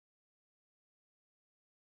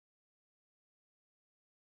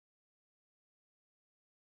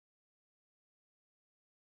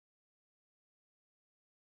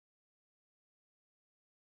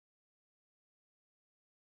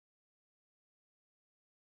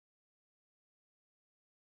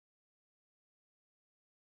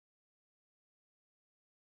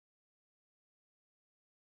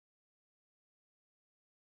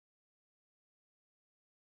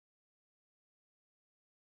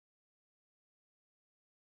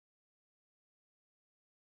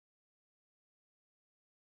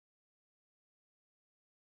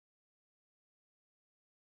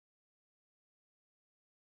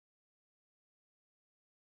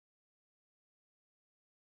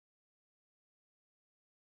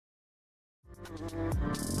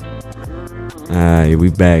Alright, we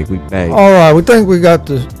back. All right, we think we got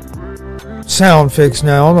the sound fixed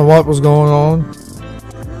now. I don't know what was going on.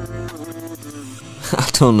 I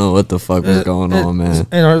don't know what the fuck was going on, man.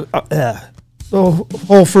 And the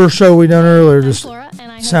whole first show we done earlier, just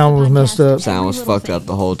sound was messed up. Sound was fucked up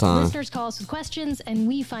the whole time. Listeners call us with questions, and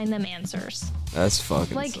we find them answers. That's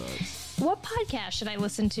fucking like, sucks. What podcast should I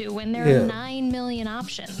listen to when there are 9 million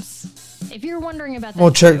options? If you're wondering about that,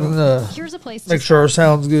 we'll check. Here's a place make sure our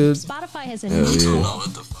sound's good. Spotify has a new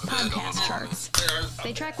podcast charts.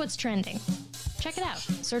 They track what's trending. Check it out.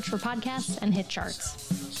 Search for podcasts and hit charts.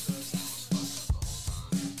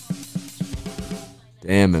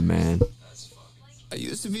 Damn it, man.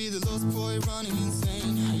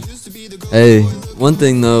 Hey, one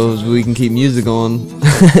thing though is we can keep music on.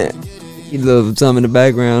 You love something in the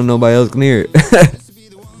background, nobody else can hear it.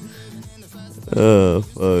 Oh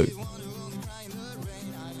fuck.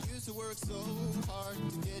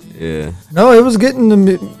 Yeah. No, it was getting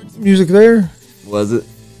the music there. Was it?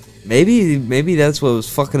 Maybe that's what was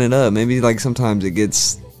fucking it up. Maybe like sometimes it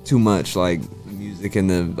gets too much, like the music and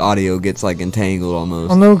the audio gets like entangled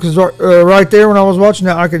almost. I know, because right there when I was watching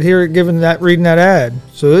that, I could hear it reading that ad.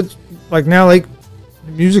 So it's like now like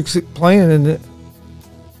the music's playing and it.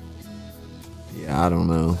 Yeah, I don't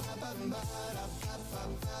know.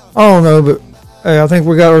 I don't know, but hey, I think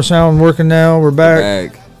we got our sound working now. We're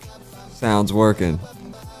back. Sound's working.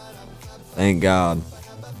 Thank God.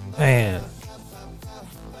 Man.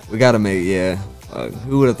 We gotta make,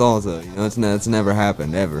 who would have thought so? You know, it's never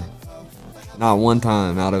happened, ever. Not one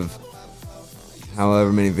time out of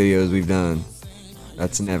however many videos we've done.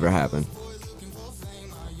 That's never happened.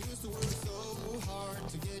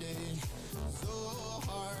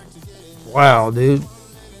 Wow, dude.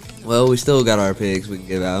 Well, we still got our picks we can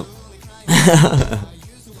give out.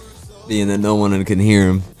 Being that no one can hear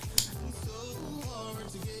them.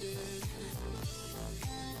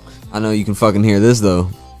 I know you can fucking hear this though.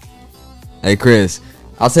 Hey Chris,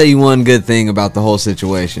 I'll tell you one good thing about the whole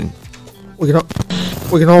situation. We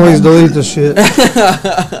can always delete the shit.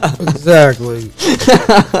 Exactly.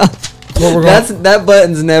 That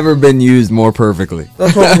button's never been used more perfectly.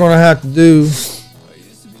 That's what we're gonna have to do.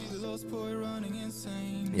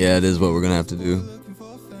 Yeah, it is what we're gonna have to do.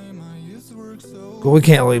 But we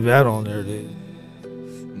can't leave that on there, dude.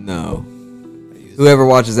 No. Whoever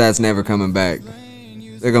watches that's never coming back.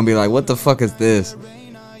 They're gonna be like, what the fuck is this?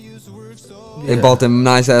 Yeah. They bought them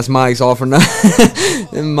nice ass mics all for nothing.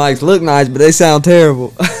 Them mics look nice, but they sound terrible.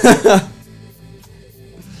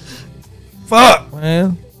 Fuck,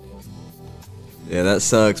 man. Yeah, that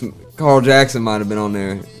sucks. Carl Jackson might have been on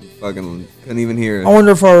there. Fucking couldn't even hear it. I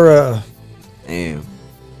wonder if our damn.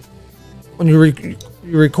 When you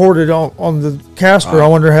recorded on the caster, I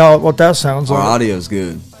wonder what that sounds like. Our audio's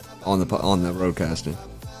good on the roadcaster.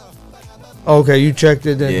 Okay, you checked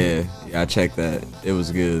it then. Yeah, I checked that. It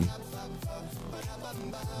was good.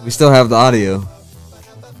 We still have the audio.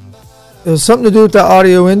 It was something to do with the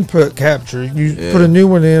audio input capture. You put a new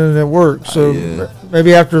one in and it worked. So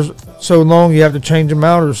maybe after so long you have to change them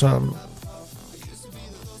out or something.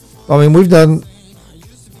 I mean, we've done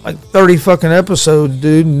like 30 fucking episodes,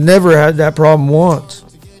 dude. Never had that problem once.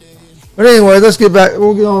 But anyway, let's get back.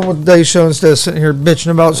 We'll get on with today's show instead of sitting here bitching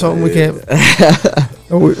about something we can't.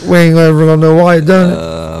 We ain't ever gonna know why it done it.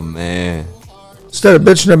 Oh man! Instead of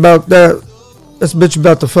bitching about that, let's bitch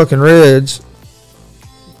about the fucking Reds.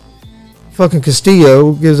 Fucking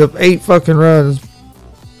Castillo gives up 8 fucking runs.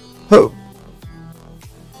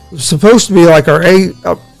 It's supposed to be like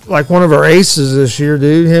like one of our aces this year,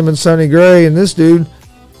 dude. Him and Sonny Gray, and this dude.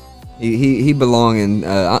 He belong in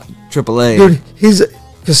AAA. Dude,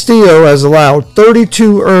 Castillo has allowed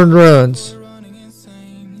 32 earned runs.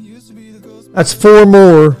 That's 4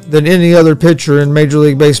 more than any other pitcher in Major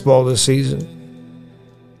League Baseball this season.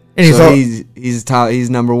 And so he's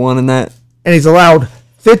number 1 in that. And he's allowed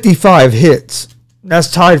 55 hits.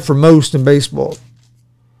 That's tied for most in baseball.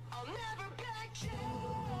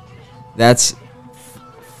 That's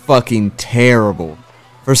fucking terrible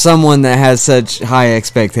for someone that has such high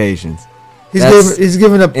expectations. He's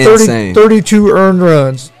given up 32 earned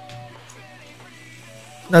runs.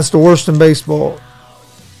 That's the worst in baseball.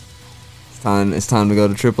 It's time to go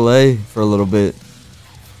to AAA for a little bit.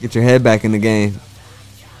 Get your head back in the game.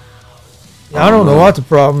 Yeah, I don't know what the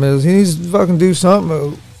problem is. He needs to fucking do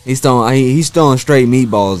something. He's throwing straight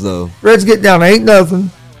meatballs though. Reds get down 8-0.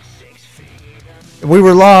 We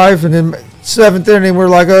were live, and then 7th inning we're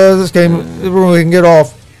like, this game we can get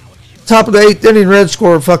off. Top of the 8th inning, Reds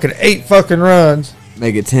scored fucking 8 fucking runs.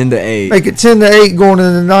 Make it 10-8. Make it 10-8 going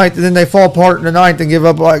into the 9th, and then they fall apart in the 9th and give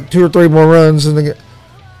up like 2 or 3 more runs. And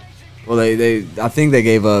Well, I think they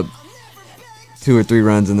gave up 2 or 3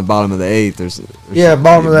 runs in the bottom of the 8th.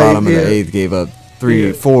 Bottom of the 8th gave up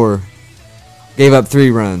 4. Gave up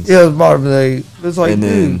 3 runs. Yeah, the bottom of the 8th. It's like, and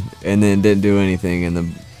then didn't do anything in the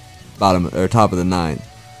bottom or top of the 9th.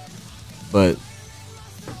 But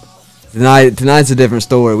tonight's a different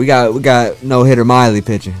story. We got no hitter Miley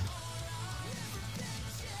pitching.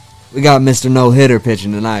 We got Mr. No Hitter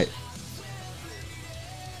pitching tonight.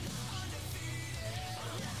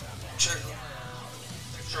 Check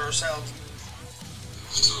sure it sounds.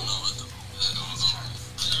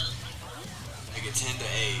 Make it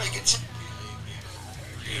 10-8. Make it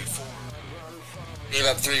 4. Gave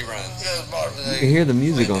up 3 runs. Yeah, bottom of the 8th. You can hear the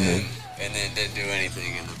music on there. And then didn't do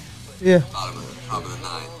anything in the top of the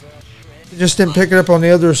 9th. It just didn't pick it up on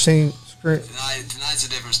the other screen. Tonight's a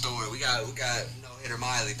different story. We got no hitter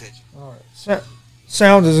Miley pitching. All right.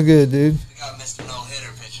 Sound is good, dude. We got Mr. No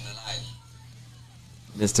Hitter pitching tonight.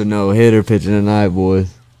 Mr. No Hitter pitching tonight,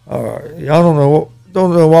 boys. All right. Yeah, I don't know what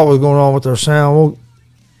was going on with their sound.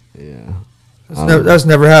 Yeah. That's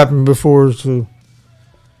never happened before. So,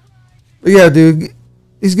 but yeah, dude,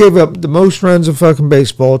 he's gave up the most runs in fucking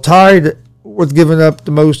baseball, tied with giving up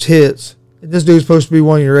the most hits. And this dude's supposed to be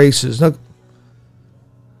one of your aces. You're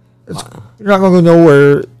not going to go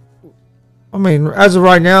nowhere. I mean, as of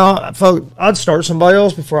right now, I'd start somebody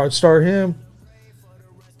else before I'd start him.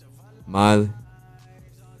 Miley.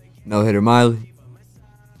 No hitter Miley.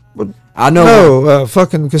 But I know. No,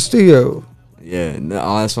 fucking Castillo. Yeah,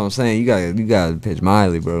 no, that's what I'm saying. You gotta pitch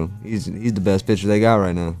Miley, bro. He's the best pitcher they got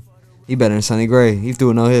right now. He better than Sonny Gray. He threw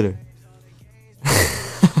a no hitter.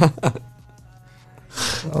 I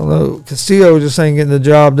don't know. Castillo just ain't getting the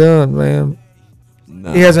job done, man.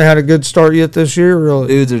 No. He hasn't had a good start yet this year, really.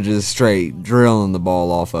 Dudes are just straight drilling the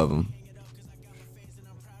ball off of him.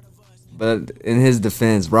 But in his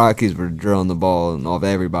defense, Rockies were drilling the ball off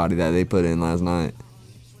everybody that they put in last night.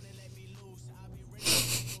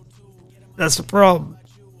 That's the problem.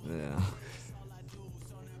 Yeah.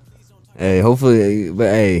 Hey, hopefully, but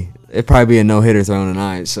hey, it'd probably be a no-hitter thrown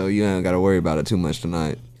tonight, so you ain't got to worry about it too much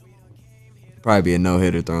tonight. Probably be a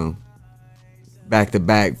no-hitter thrown.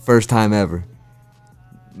 Back-to-back, first time ever.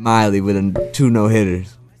 Miley with 2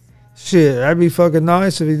 no-hitters. Shit, that'd be fucking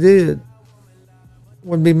nice if he did.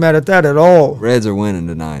 Wouldn't be mad at that at all. Reds are winning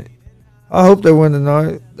tonight. I hope they win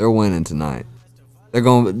tonight. They're winning tonight. They're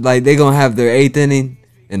gonna have their 8th inning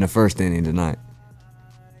in the first inning tonight.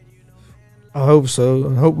 I hope so.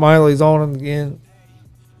 I hope Miley's on him again.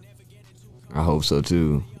 I hope so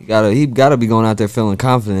too. He gotta be going out there feeling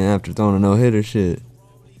confident after throwing a no-hitter. Shit.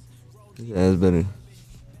 His ass better.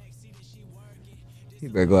 He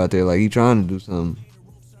better go out there like he trying to do something.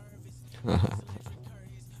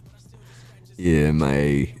 Yeah,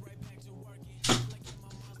 man.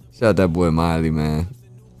 Shout out that boy Miley, man.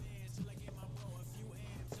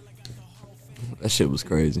 That shit was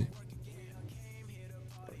crazy.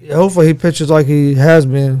 Yeah, hopefully he pitches like he has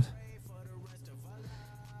been.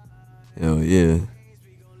 Hell yeah.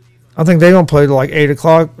 I think they're going to play till like 8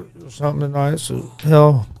 o'clock or something tonight. So,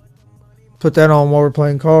 hell, put that on while we're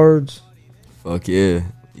playing cards. Fuck yeah.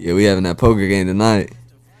 Yeah, we having that poker game tonight.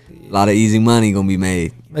 A lot of easy money going to be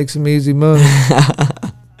made. Make some easy money.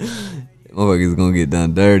 Motherfuckers going to get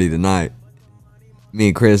done dirty tonight. Me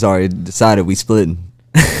and Chris already decided we splitting.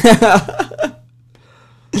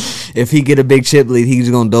 If he get a big chip lead, he's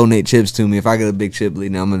just gonna donate chips to me. If I get a big chip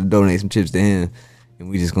lead, now I'm gonna donate some chips to him, and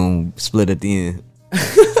we just gonna split at the end.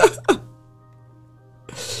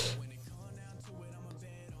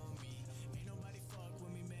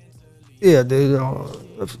 Yeah, dude.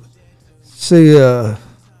 See,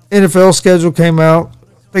 NFL schedule came out.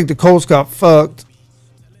 I think the Colts got fucked.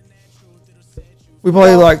 We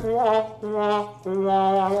played like in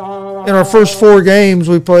our first 4 games.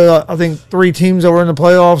 We played I think 3 teams that were in the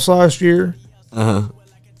playoffs last year. Yeah,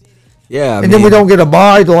 and then we don't get a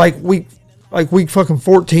bye to like week fucking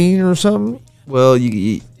 14 or something. Well,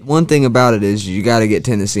 you one thing about it is you got to get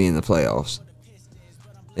Tennessee in the playoffs,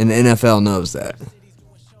 and the NFL knows that.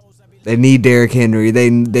 They need Derrick Henry.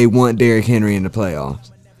 They want Derrick Henry in the playoffs.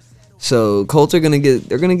 So Colts are gonna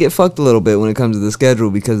get fucked a little bit when it comes to the schedule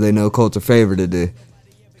because they know Colts are favored to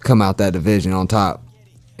come out that division on top,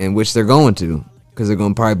 and which they're going to because they're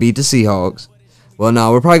gonna probably beat the Seahawks. Well,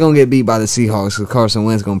 no, we're probably gonna get beat by the Seahawks because Carson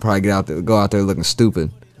Wentz gonna probably go out there looking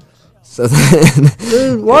stupid. So then,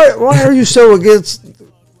 dude, why are you so against?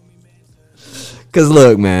 Because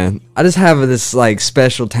look, man, I just have this like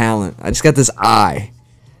special talent. I just got this eye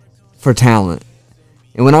for talent,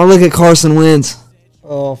 and when I look at Carson Wentz,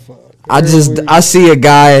 oh fuck. I see a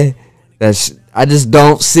guy I just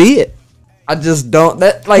don't see it. I just don't.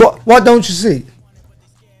 That like what don't you see?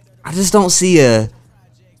 I just don't see a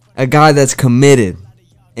guy that's committed,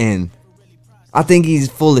 and I think he's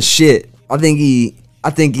full of shit. I think he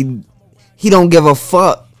don't give a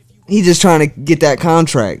fuck. He's just trying to get that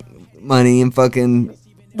contract money and fucking.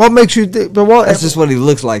 What makes you think? But what? That's just what he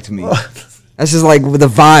looks like to me. That's just like the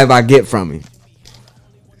vibe I get from him.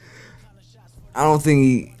 I don't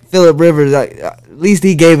think Phillip Rivers. At least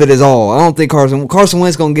he gave it his all. I don't think Carson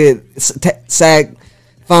Wentz gonna get sacked,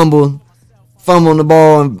 fumbling the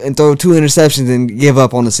ball, and throw 2 interceptions and give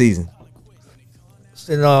up on the season.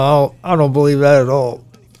 No, I don't believe that at all.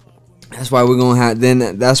 That's why we're gonna have.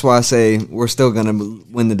 Then that's why I say we're still gonna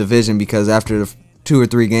win the division, because after the 2 or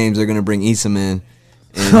 3 games, they're gonna bring Eason in,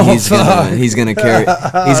 and he's gonna carry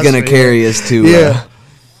us to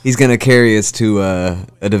he's gonna carry us to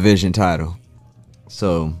a division title.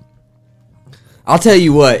 So I'll tell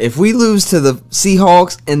you what, if we lose to the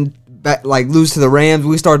Seahawks and lose to the Rams,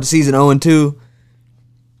 we start the season 0-2.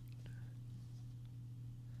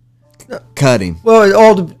 Cut him.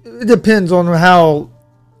 Well, it depends on how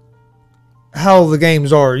the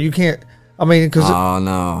games are. You can't. I mean, because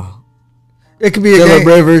no, it could be a game.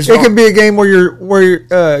 Rivers. It could be a game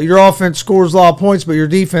where your offense scores a lot of points, but your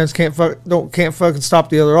defense can't fucking stop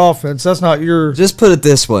the other offense. That's not your. Just put it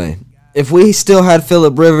this way: if we still had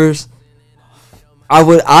Phillip Rivers, I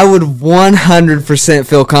would 100%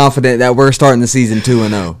 feel confident that we're starting the season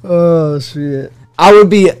 2-0. Oh shit. I would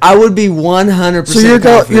be 100%. So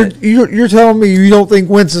you're telling me you don't think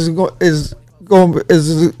Wentz is going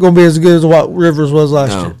to be as good as what Rivers was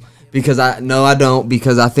last year? Because I don't,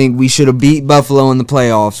 because I think we should have beat Buffalo in the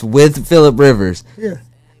playoffs with Phillip Rivers. Yeah.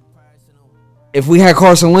 If we had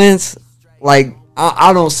Carson Wentz,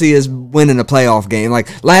 I don't see us winning a playoff game.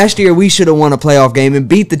 Like last year, we should have won a playoff game and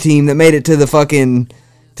beat the team that made it to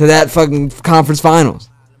that fucking conference finals.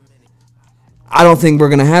 I don't think we're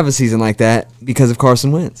going to have a season like that because of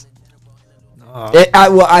Carson Wentz.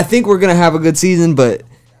 I think we're going to have a good season, but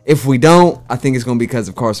if we don't, I think it's going to be because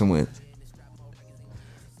of Carson Wentz.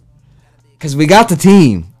 Because we got the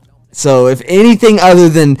team. So if anything other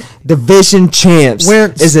than division champs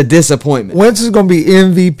is a disappointment. Wentz is going to be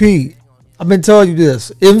MVP. I've been telling you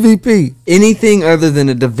this. MVP. Anything other than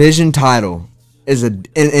a division title is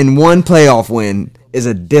and one playoff win is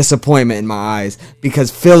a disappointment in my eyes, because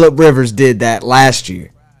Phillip Rivers did that last year.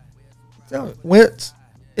 Wentz,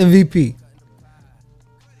 MVP.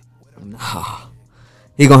 Nah.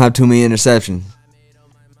 He going to have too many interceptions.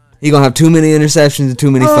 He going to have too many interceptions and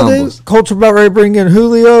too many fumbles. Colts are about ready to bring in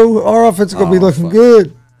Julio. Our offense is going to be looking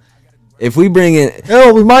good. If we bring in...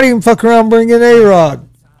 Hell, we might even fuck around and bring in A-Rod.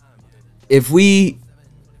 If we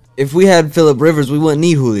had Phillip Rivers, we wouldn't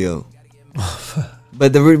need Julio.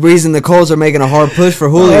 But the reason the Colts are making a hard push for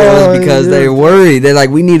Julio is because they're worried. They're like,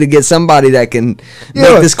 we need to get somebody that can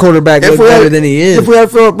make this quarterback look better than he is. If we had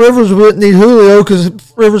Phillip Rivers, we wouldn't need Julio, because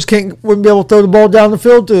Rivers wouldn't be able to throw the ball down the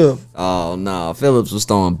field to him. Oh, no. Phillips was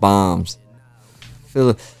throwing bombs. He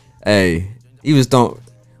was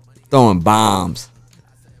throwing bombs.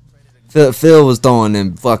 Phil was throwing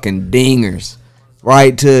them fucking dingers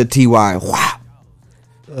right to T.Y. Wow.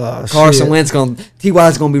 Carson Wentz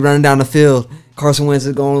T.Y.'s going to be running down the field. Carson Wentz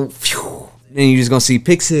is going, then you're just going to see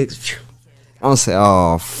pick six. I'm going to say,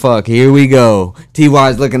 oh, fuck, here we go.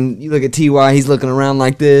 T.Y.'s looking, you look at T.Y., he's looking around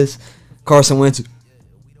like this. Carson Wentz.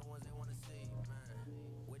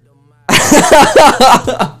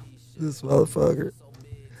 This motherfucker.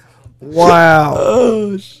 Wow.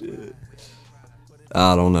 Oh, shit.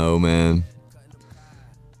 I don't know, man.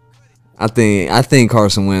 I think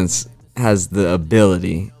Carson Wentz has the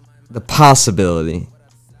ability, the possibility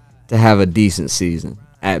to have a decent season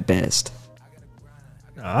at best.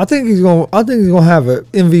 I think he's gonna have an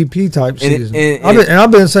MVP type season.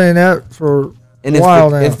 I've been saying that for a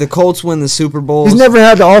while now. If the Colts win the Super Bowl, he's never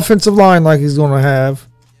had the offensive line like he's going to have.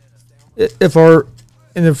 If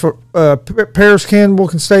Paris Campbell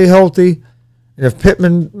can stay healthy, and if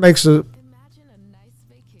Pittman makes a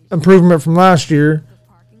improvement from last year,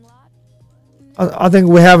 I think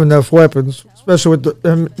we have enough weapons, especially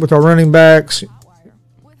with our running backs.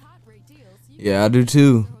 Yeah, I do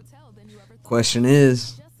too. Question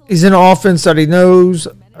is, he's in an offense that he knows.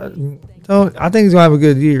 I think he's gonna have a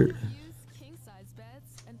good year.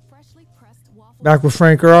 Back with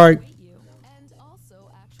Frank Reich.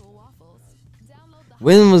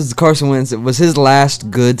 When was Carson Wentz? Was his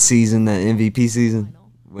last good season that MVP season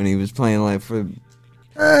when he was playing like for?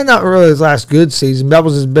 Not really his last good season. That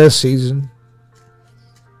was his best season.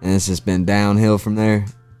 And it's just been downhill from there.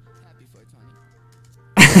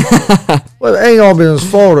 Well, it ain't all been his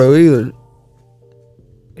fault though either.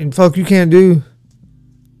 And fuck, you can't do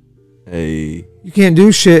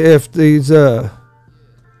shit if these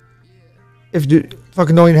if you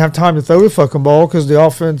fucking don't even have time to throw the fucking ball because the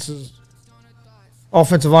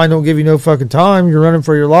offensive line don't give you no fucking time. You're running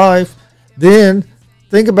for your life. Then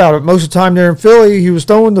think about it. Most of the time there in Philly, he was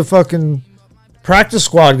throwing the fucking practice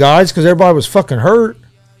squad guys because everybody was fucking hurt.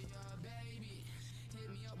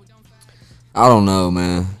 I don't know,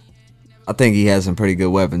 man. I think he has some pretty good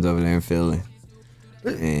weapons over there in Philly.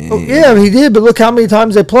 Yeah, he did, but look how many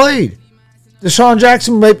times they played. Deshaun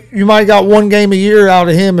Jackson, you might have got one game a year out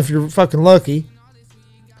of him if you're fucking lucky.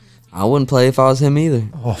 I wouldn't play if I was him either.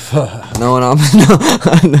 Oh, fuck. No, no.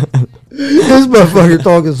 This motherfucker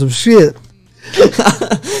talking some shit.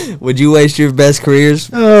 Would you waste your best careers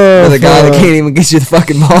with a guy that can't even get you the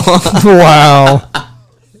fucking ball? Wow.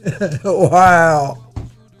 Wow.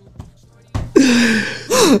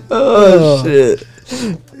 Oh, shit.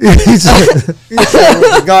 He said,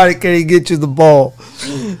 the guy that can't even get you the ball.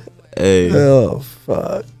 Hey. Oh,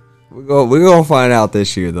 fuck. We're gonna find out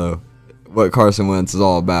this year, though, what Carson Wentz is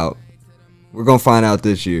all about. We're gonna find out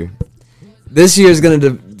this year. This year is gonna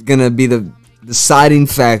be the deciding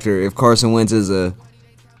factor if Carson Wentz is a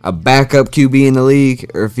backup QB in the league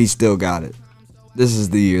or if he still got it. This is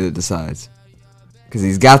the year that decides. Because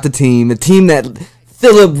he's got the team that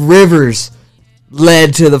Phillip Rivers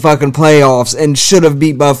led to the fucking playoffs and should have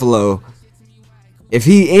beat Buffalo. If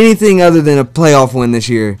he anything other than a playoff win this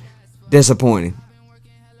year, disappointing.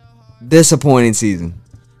 Disappointing season.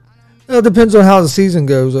 Well, it depends on how the season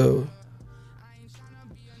goes, though.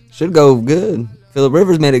 Should go good. Phillip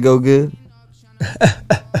Rivers made it go good.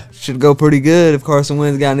 Should go pretty good if Carson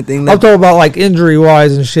Wentz got anything left. I'm talking about like injury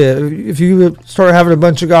wise and shit. If you start having a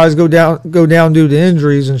bunch of guys go down due to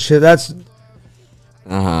injuries and shit, that's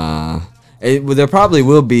there probably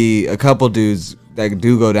will be a couple dudes that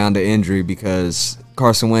do go down to injury because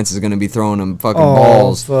Carson Wentz is going to be throwing them fucking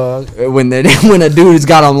balls. Fuck. When a dude's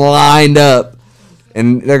got them lined up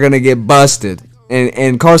and they're going to get busted.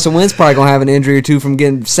 And Carson Wentz probably going to have an injury or two from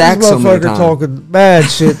getting sacked so many times. This motherfucker talking bad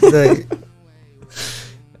shit today.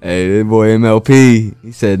 Hey, this boy MLP,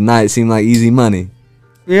 he said night seemed like easy money.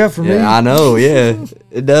 Yeah, for me. I know, yeah.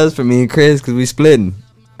 It does for me and Chris because we splitting.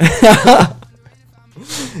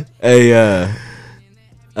 Hey,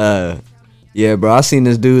 yeah, bro, I seen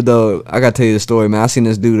this dude, though. I got to tell you the story, man. I seen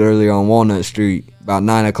this dude earlier on Walnut Street about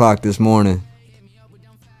 9 o'clock this morning.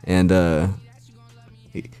 And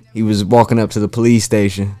he was walking up to the police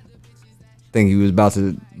station. I think he was about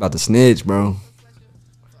to snitch, bro.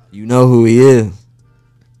 You know who he is.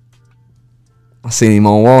 I seen him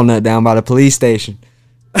on Walnut down by the police station.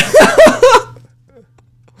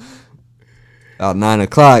 About 9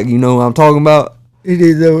 o'clock. You know who I'm talking about? He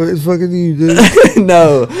didn't know it's fucking you, dude.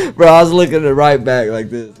 No, bro. I was looking at it right back like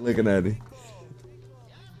this, looking at him.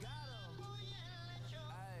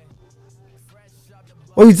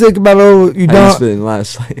 What do you think about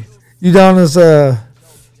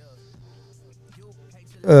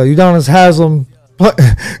Udonis Haslam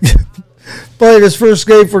played his first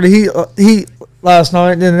game for the Heat last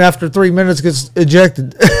night, and then after 3 minutes gets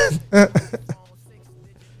ejected.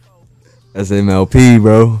 That's MLP,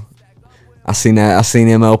 bro. I seen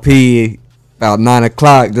MLP about 9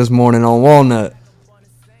 o'clock this morning on Walnut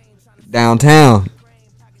downtown.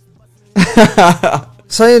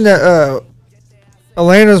 Saying that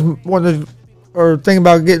Atlanta's wanting to, or thinking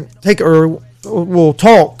about will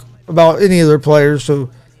talk about any of their players. So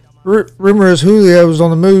rumor is Julio's on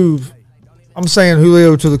the move. I'm saying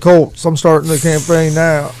Julio to the Colts. I'm starting the campaign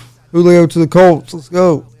now. Julio to the Colts. Let's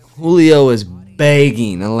go. Julio is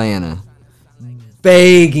begging Atlanta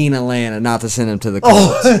not to send him to the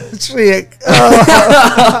Colts. Oh, shit.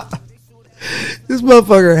 This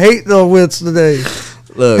motherfucker hating on Wentz today.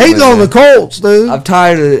 Look, hating on the Colts, dude. I'm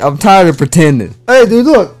tired of pretending. Hey, dude,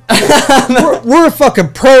 look. we're a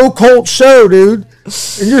fucking pro Colts show, dude.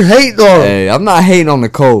 And you're hating on them. Hey, I'm not hating on the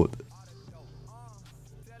Colts.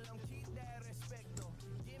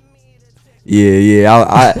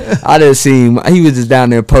 Yeah. I didn't see him. He was just down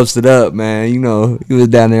there posted up, man. You know, he was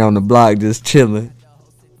down there on the block just chilling.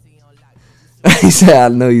 He said, "I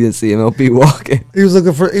know you didn't see MLP walking." He was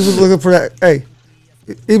looking for that. Hey,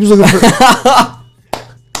 he was looking for.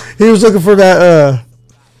 He was looking for that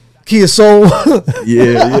Kia Soul.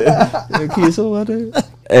 yeah. Kia Soul out there.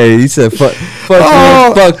 Hey, he said, "Fuck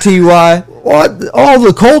Ty." What? All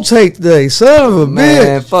the Colts hate today, son of a bitch.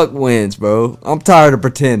 Man, fuck Wentz, bro. I'm tired of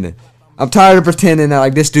pretending. That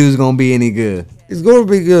like this dude's gonna be any good. He's gonna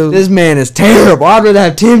be good. This man is terrible. I'd rather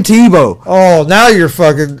have Tim Tebow. Oh, now you're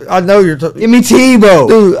fucking. I know you're. Give me Tebow,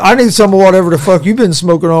 dude. I need some of whatever the fuck you've been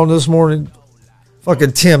smoking on this morning.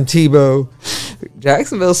 Fucking Tim Tebow.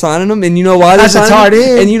 Jacksonville signing him, and you know why they're signing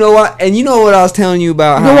him? And you know what? And you know what I was telling you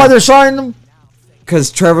about? You know why they're signing him? Because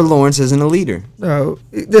Trevor Lawrence isn't a leader. No,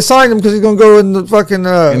 they signed him because he's gonna go in the fucking.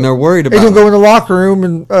 And they're worried about. He's gonna go in the locker room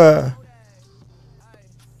and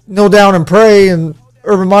kneel down and pray. And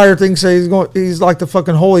Urban Meyer thinks that he's like the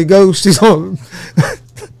fucking Holy Ghost. He's on.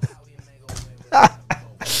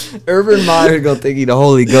 Urban Meyer gonna think he the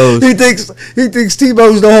Holy Ghost. He thinks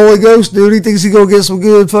Tebow's the Holy Ghost, dude. He thinks he gonna get some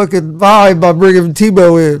good fucking vibe by bringing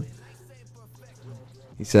Tebow in.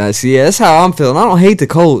 He said, "See, that's how I'm feeling. I don't hate the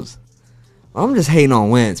Colts. I'm just hating on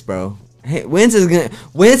Wentz, bro. Wentz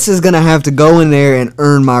is gonna have to go in there and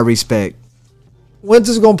earn my respect. Wentz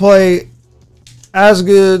is gonna play as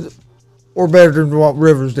good or better than what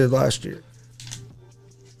Rivers did last year.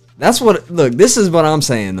 That's what. Look, this is what I'm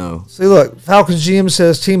saying though. See, look, Falcons GM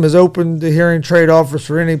says team is open to hearing trade offers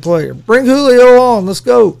for any player. Bring Julio on. Let's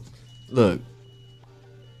go. Look,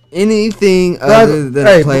 anything other than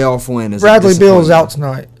a playoff win is Bradley Bill's out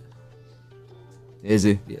tonight. Is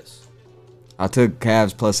he? Yes. I took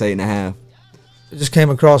Cavs plus 8.5. It just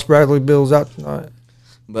came across Bradley Bill's out tonight.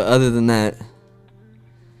 But other than that,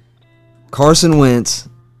 Carson Wentz,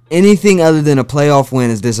 anything other than a playoff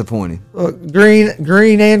win is disappointing. Look,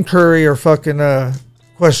 Green and Curry are fucking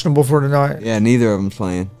questionable for tonight. Yeah, neither of them's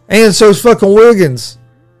playing. And so's fucking Wiggins.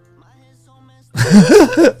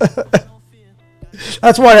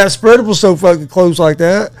 That's why that spread was so fucking close like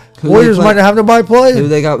that. Warriors might not have nobody playing.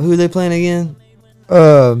 Who they playing again?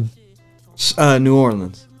 New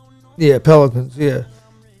Orleans. Yeah, Pelicans. Yeah,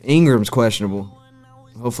 Ingram's questionable.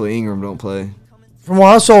 Hopefully Ingram don't play. From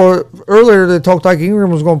what I saw earlier, they talked like Ingram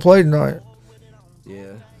was going to play tonight.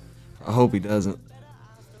 Yeah, I hope he doesn't.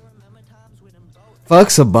 Fuck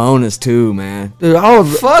Sabonis too, man. Dude,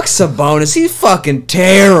 fuck Sabonis. He's fucking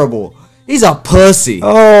terrible. He's a pussy.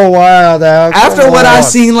 Oh wow! After what I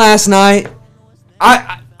seen last night,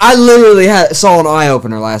 I literally saw an eye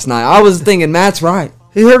opener last night. I was thinking Matt's right.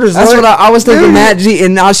 He hurt his That's leg. what I was thinking. Dude. Matt G,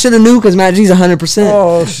 and I should have knew because Matt G's 100%.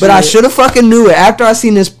 Oh, shit. But I should have fucking knew it after I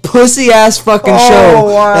seen this pussy ass fucking show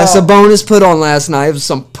that Sabonis put on last night. It was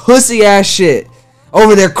some pussy ass shit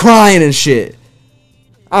over there crying and shit.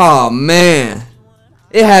 Oh man,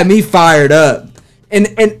 it had me fired up.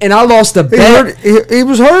 And I lost the bet. He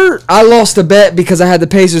was hurt. I lost the bet because I had the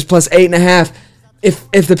Pacers plus 8.5.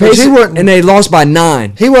 If the Pacers and they lost by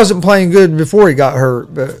 9. He wasn't playing good before he got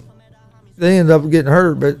hurt, but they ended up getting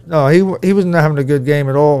hurt. But no, he wasn't having a good game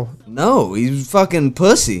at all. No, he's fucking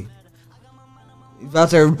pussy. He's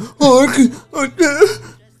out there. I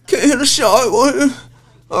can't hit a shot.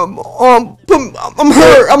 I'm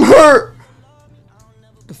hurt. I'm hurt.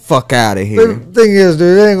 The fuck out of here. The thing is,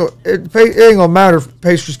 dude, it ain't gonna matter if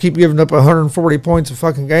Pacers keep giving up 140 points a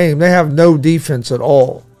fucking game. They have no defense at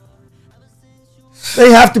all.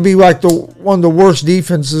 They have to be like one of the worst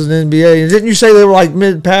defenses in the NBA. Didn't you say they were like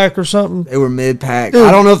mid-pack or something? They were mid-pack. Dude,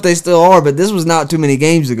 I don't know if they still are, but this was not too many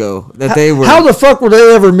games ago that they were. How the fuck were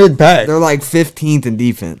they ever mid-pack? They're like 15th in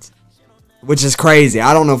defense, which is crazy.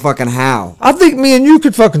 I don't know fucking how. I think me and you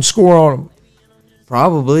could fucking score on them.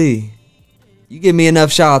 Probably. You give me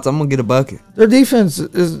enough shots, I'm gonna get a bucket. Their defense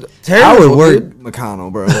is terrible. I would work McConnell,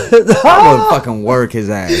 bro. I would fucking work his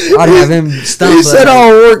ass. I'd have him stumbling. He said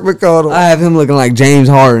I'll work McConnell. I have him looking like James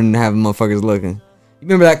Harden, having motherfuckers looking. You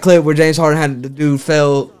remember that clip where James Harden had the dude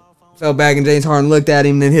fell back and James Harden looked at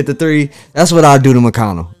him and then hit the 3? That's what I'd do to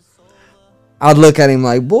McConnell. I'd look at him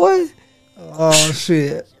like, boy. Oh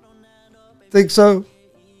shit. Think so?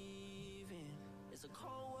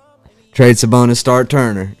 Trade Sabonis, start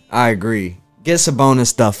Turner. I agree. Get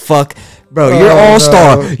Sabonis the fuck, bro. You're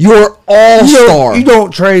all-star. No. You're all-star. You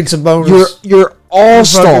don't trade Sabonis. You're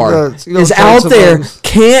all-star. Is out there,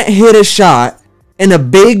 can't hit a shot in a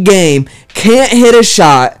big game. Can't hit a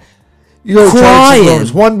shot. You don't crying. Trade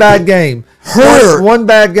Sabonis. One bad game. Hurt. One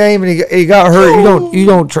bad game and he got hurt. You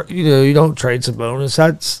don't trade Sabonis.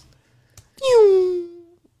 That's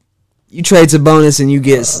you trade Sabonis and you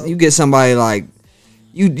get somebody like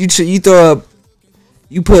you throw up.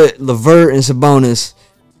 You put LeVert and Sabonis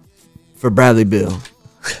for Bradley Beal.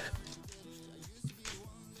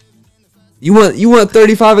 You want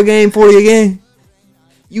 35 a game, 40 a game?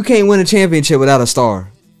 You can't win a championship without a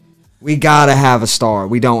star. We gotta have a star.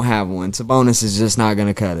 We don't have one. Sabonis is just not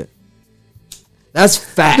gonna cut it. That's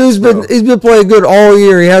fact. He's been playing good all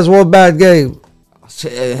year. He has one bad game.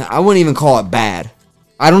 I wouldn't even call it bad.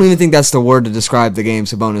 I don't even think that's the word to describe the game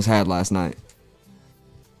Sabonis had last night.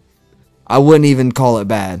 I wouldn't even call it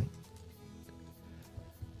bad.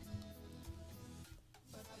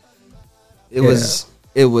 It was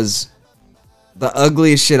the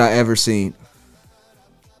ugliest shit I ever seen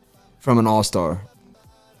from an all-star.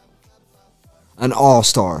 An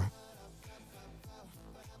all-star.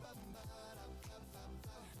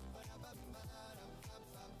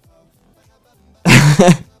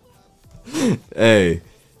 Hey,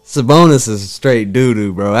 Sabonis is straight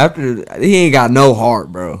doo-doo, bro. After he ain't got no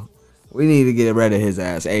heart, bro. We need to get rid of his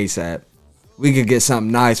ass ASAP. We could get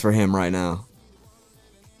something nice for him right now.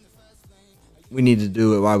 We need to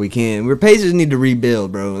do it while we can. We're Pacers need to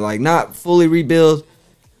rebuild, bro. Like, not fully rebuild,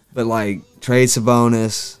 but like trade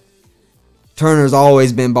Sabonis. Turner's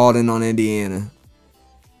always been bought in on Indiana.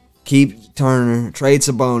 Keep Turner. Trade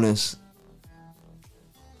Sabonis.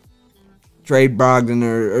 Trade Brogdon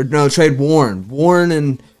or no, trade Warren. Warren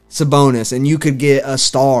and Sabonis, and you could get a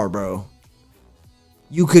star, bro.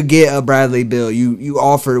 You could get a Bradley Beal. You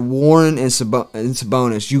offer Warren and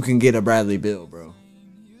Sabonis, you can get a Bradley Beal, bro.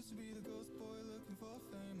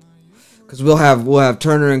 Because we'll have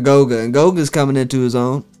Turner and Goga's coming into his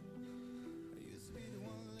own.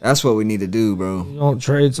 That's what we need to do, bro. You don't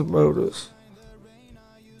trade Sabonis.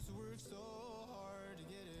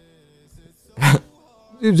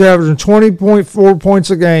 Dude's averaging 20.4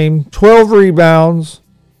 points a game, 12 rebounds.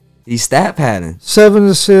 He's stat padding. 7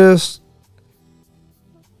 assists.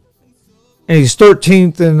 And he's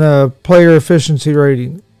 13th in player efficiency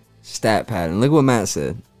rating. Stat padding. Look what Matt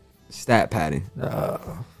said. Stat padding.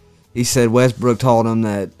 He said Westbrook told him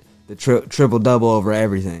that the triple-double over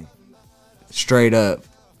everything. Straight up.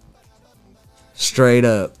 Straight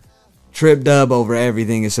up. Trip-dub over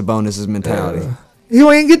everything is Sabonis' mentality. He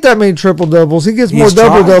ain't get that many triple-doubles. He gets more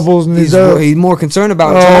double-doubles than he's more concerned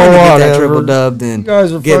about trying to get that triple-dub than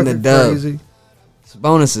getting the dub. Crazy.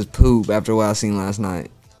 Sabonis is poop after what I seen last night.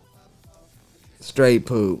 Straight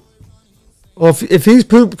poop. Well, if he's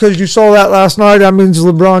poop because you saw that last night, that means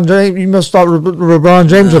LeBron James. You must thought LeBron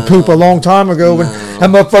James was poop a long time ago when that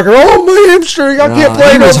motherfucker. Oh, my hamstring! I can't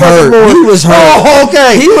play no fucking more. He was hurt. Oh,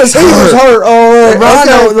 okay. He was hurt.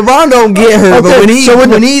 Oh, LeBron don't get hurt, okay. But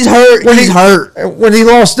when he's hurt, he's hurt. When he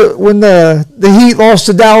lost when the Heat lost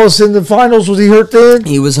to Dallas in the finals, was he hurt then?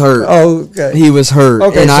 He was hurt. Oh, okay. He was hurt.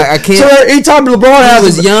 Okay, and so, I can't. So anytime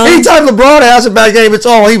LeBron has a bad game, it's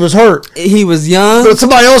all he was hurt. He was young. But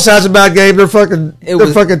somebody else has a bad game, they're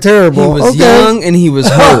fucking terrible. He was young and he was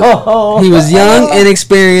hurt. He was young,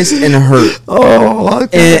 inexperienced, and hurt. Oh,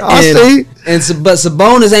 okay. I see. But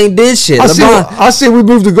Sabonis ain't did shit. I see. We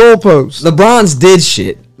moved the goalposts. LeBron's did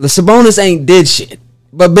shit. Sabonis ain't did shit,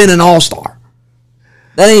 but been an all-star.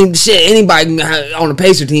 That ain't shit. Anybody on the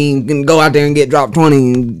Pacer team can go out there and get dropped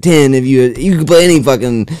 20 and 10 if you can put any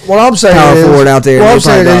fucking power forward out there. What I'm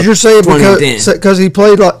saying is you're saying because he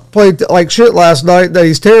played like shit last night that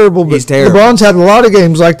he's terrible. But he's terrible. LeBron's had a lot of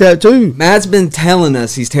games like that too. Matt's been telling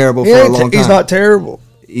us he's terrible for a long time. He's not terrible.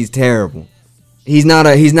 He's terrible. He's not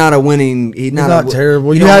a winning. He's not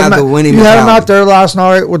terrible. You had him out there last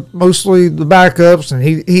night with mostly the backups, and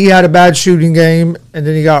he had a bad shooting game, and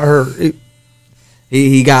then he got hurt.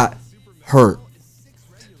 He got hurt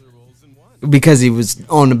because he was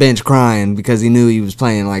on the bench crying because he knew he was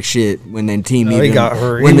playing like shit when the team needed him. Got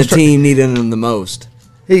hurt. When the team needed him the most.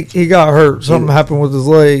 He got hurt. Something happened with his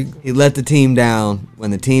leg. He let the team down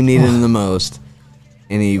when the team needed him the most.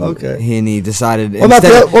 And he decided.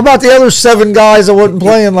 What about the other 7 guys that wasn't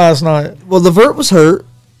playing last night? Well, LeVert was hurt.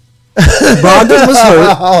 Brogdon was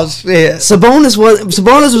hurt. Oh shit! Sabonis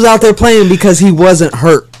was out there playing because he wasn't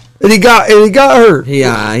hurt. And he got hurt.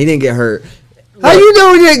 Yeah, he didn't get hurt. How you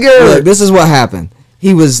know he didn't get hurt? Look, this is what happened.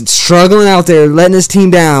 He was struggling out there, letting his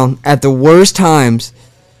team down at the worst times.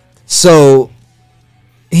 So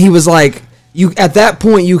he was like, at that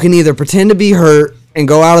point, you can either pretend to be hurt and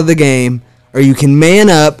go out of the game, or you can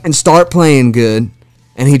man up and start playing good.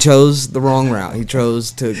 And he chose the wrong route. He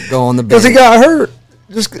chose to go on the bench. Because he got hurt.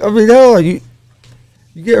 You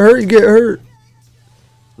get hurt, you get hurt.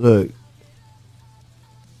 Look.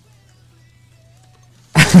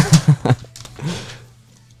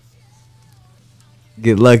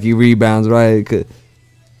 Get lucky rebounds, right?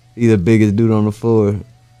 He's the biggest dude on the floor.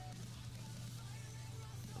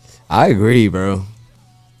 I agree, bro.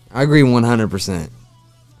 I agree 100%.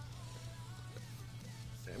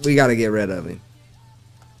 We got to get rid of him.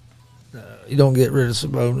 You don't get rid of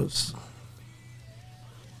Sabonis.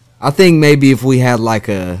 I think maybe if we had like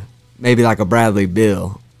a Bradley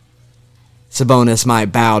Beal, Sabonis might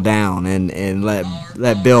bow down and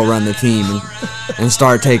let Bill run the team and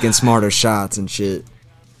start taking smarter shots and shit.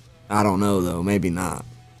 I don't know though, maybe not.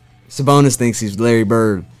 Sabonis thinks he's Larry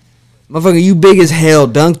Bird. Motherfucker, you big as hell,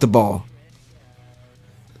 dunk the ball.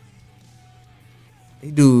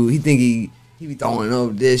 He think he be throwing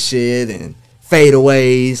over this shit and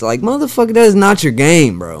fadeaways. Like, motherfucker, that is not your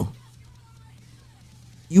game, bro.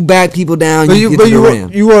 You back people down, you get to the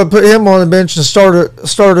rim. You want to put him on the bench and start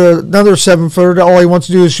another 7-footer that all he wants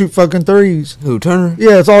to do is shoot fucking threes. Who, Turner?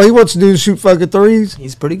 Yeah, that's all he wants to do is shoot fucking threes.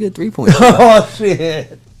 He's pretty good 3-point. Oh,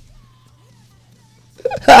 shit.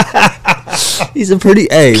 He's a pretty.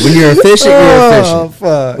 Hey, when you're efficient, you're efficient.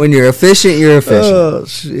 Fuck. When you're efficient, you're efficient. Oh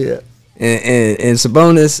shit. And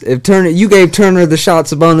Sabonis, if Turner, you gave Turner the shot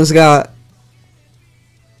Sabonis got,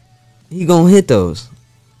 he gonna hit those.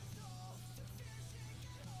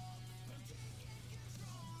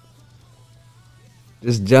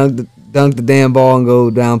 Just dunk the damn ball and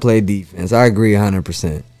go down play defense. I agree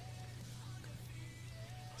 100%.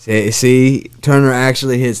 See, Turner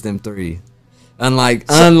actually hits them three. Unlike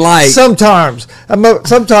sometimes a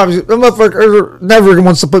motherfucker never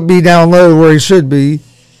wants to put me down low where he should be.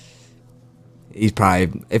 He's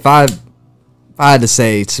probably if I had to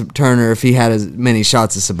say Turner, if he had as many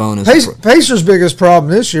shots as Sabonis. Pacers' biggest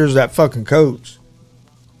problem this year is that fucking coach.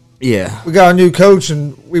 Yeah, we got a new coach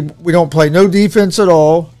and we don't play no defense at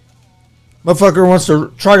all. Motherfucker wants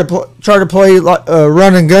to try to play like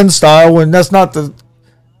run and gun style when that's not the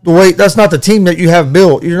way. That's not the team that you have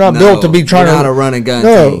built. You're not built to be trying to. Not a run and gun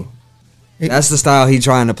team. That's the style he's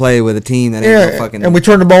trying to play with a team that ain't no fucking. And we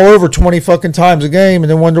turn the ball over 20 fucking times a game, and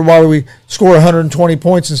then wonder why we score 120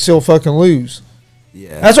 points and still fucking lose.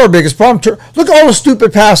 Yeah, that's our biggest problem. Look at all the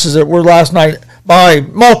stupid passes that were last night by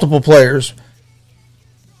multiple players.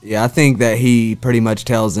 Yeah, I think that he pretty much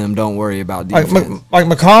tells them, "Don't worry about defense." Like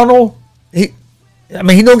McConnell, he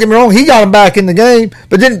don't get me wrong, he got him back in the game,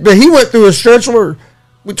 but he went through a stretch where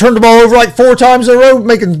we turned the ball over like 4 times in a row,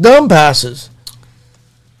 making dumb passes.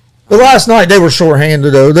 But last night they were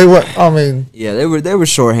shorthanded though. They were, yeah, they were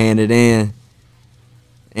shorthanded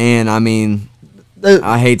and I mean,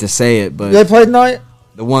 I hate to say it, but they played tonight.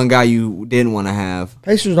 The one guy you didn't want to have.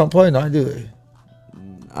 Pacers don't play tonight, do they?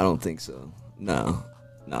 I don't think so. No,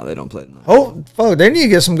 they don't play tonight. Oh, fuck! They need to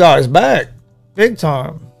get some guys back, big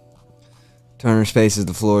time. Turner spaces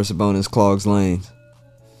the floor. Sabonis clogs lanes.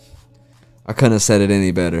 I couldn't have said it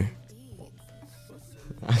any better.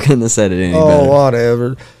 Better. Oh,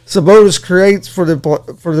 whatever. Sabonis creates for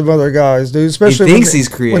the other guys, dude. Especially he thinks he's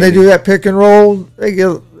creating. When they do that pick and roll, they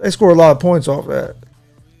score a lot of points off that.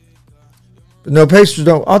 But no, Pacers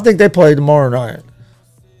don't. I think they play tomorrow night.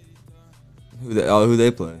 Who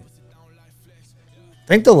they play?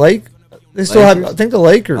 I think they still have. I think the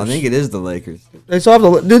Lakers. I think it is the Lakers. They still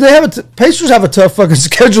have Dude, they have Pacers have a tough fucking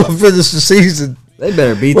schedule for this season. They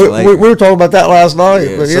better beat the Lakers. We were talking about that last night.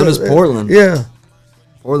 Yeah, but so does Portland. Yeah.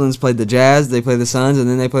 Portland's played the Jazz, they play the Suns, and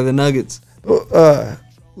then they play the Nuggets.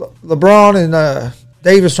 LeBron and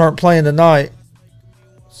Davis aren't playing tonight,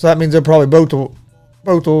 so that means they'll probably both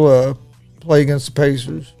will play against the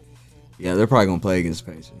Pacers. Yeah, they're probably gonna play against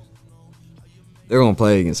the Pacers. They're gonna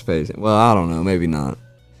play against the Pacers. Well, I don't know, maybe not.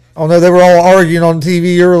 Oh no, they were all arguing on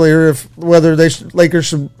TV earlier whether Lakers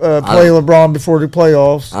should play LeBron before the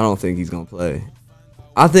playoffs. I don't think he's gonna play.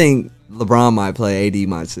 I think LeBron might play. AD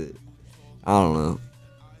might sit. I don't know.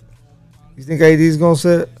 You think AD's gonna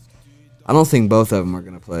sit? I don't think both of them are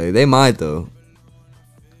gonna play. They might though.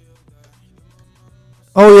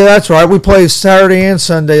 Oh yeah, that's right. We play Saturday and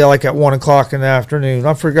Sunday like at 1:00 in the afternoon.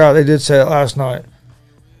 I forgot they did say it last night.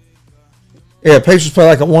 Yeah, Pacers play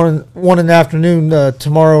like at 1 in the afternoon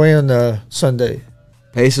tomorrow and Sunday.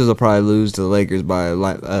 Pacers will probably lose to the Lakers by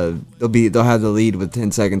they'll have the lead with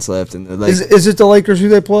 10 seconds left, and is it the Lakers who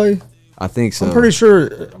they play? I think so. I'm pretty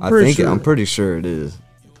sure. I'm pretty sure it is.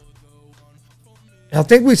 I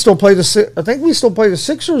think we still play the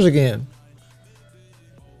Sixers again.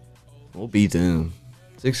 We'll beat them.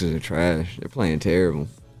 Sixers are trash. They're playing terrible.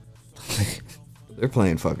 They're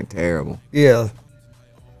playing fucking terrible. Yeah.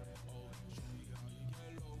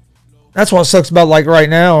 That's what sucks about like right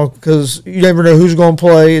now, because you never know who's going to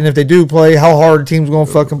play, and if they do play, how hard the team's going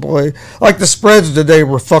to fucking play. Like the spreads today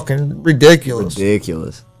were fucking ridiculous.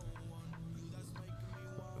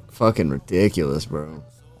 Fucking ridiculous, bro.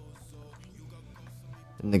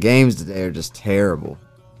 And the games today are just terrible.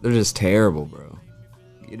 They're just terrible, bro.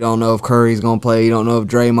 You don't know if Curry's going to play. You don't know if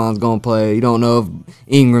Draymond's going to play. You don't know if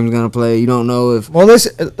Ingram's going to play. You don't know if... Well,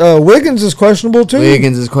 Wiggins is questionable, too.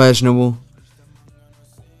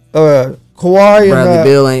 Kawhi and Bradley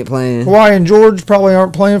Beal ain't playing. Kawhi and George probably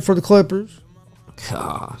aren't playing for the Clippers.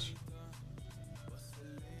 Gosh.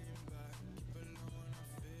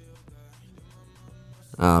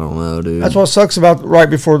 I don't know, dude. That's what sucks about right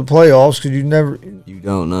before the playoffs, because you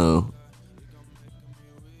don't know.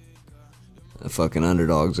 The fucking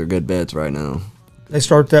underdogs are good bets right now. They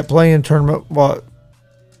start that play-in tournament, what,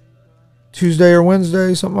 Tuesday or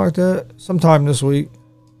Wednesday, something like that? Sometime this week.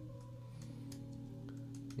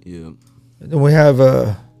 Yeah. And then we have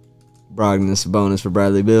Brogdon and Sabonis for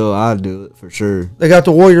Bradley Beal. I'd do it for sure. They got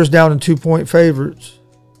the Warriors down in 2-point favorites.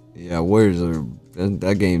 Yeah, Warriors are...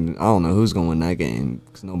 That game, I don't know who's going to win that game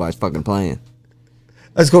because nobody's fucking playing.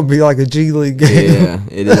 That's gonna be like a G League game. Yeah,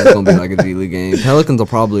 it is gonna be like a G League game. Pelicans will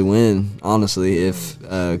probably win, honestly, if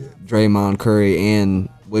Draymond, Curry, and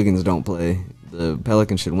Wiggins don't play. The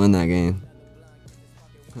Pelicans should win that game.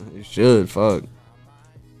 It should. Fuck.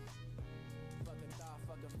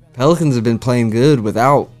 Pelicans have been playing good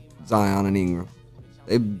without Zion and Ingram.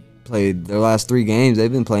 They've played their last 3 games.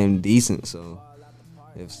 They've been playing decent. So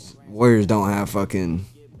if Warriors don't have fucking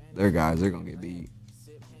their guys, they're gonna get beat.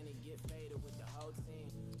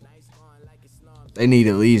 They need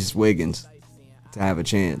at least Wiggins to have a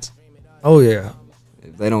chance. Oh yeah.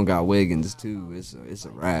 If they don't got Wiggins too, it's a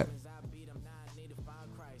wrap.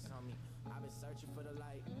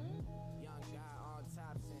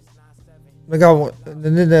 They got one, and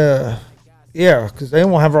then yeah, because they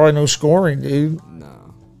won't have really no scoring, dude.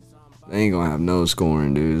 No, they ain't gonna have no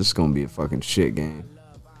scoring, dude. It's gonna be a fucking shit game.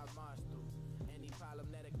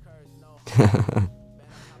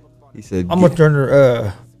 He said, I'm gonna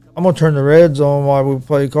turn the Reds on while we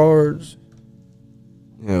play cards.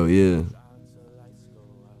 Hell yeah.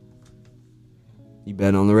 You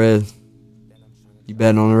betting on the Reds? You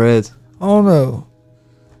betting on the Reds? I don't know.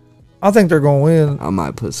 I think they're gonna win. I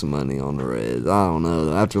might put some money on the Reds. I don't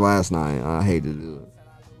know. After last night, I hate to do it.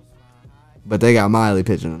 But they got Miley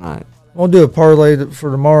pitching tonight. I'll do a parlay for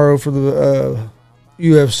tomorrow for the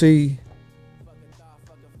UFC.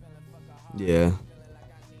 Yeah.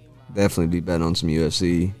 Definitely be betting on some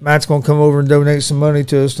UFC. Matt's gonna come over and donate some money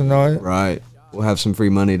to us tonight. Right. We'll have some free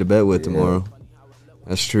money to bet with tomorrow.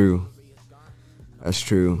 That's true. That's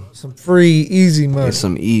true. Some free, easy money. It's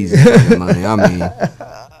some easy fucking money. I mean,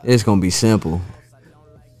 it's gonna be simple.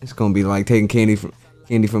 It's gonna be like taking candy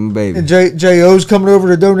from a baby. And J.O.'s coming over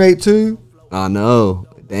to donate too. I know.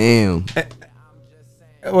 Damn. Wait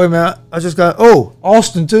a minute. I just got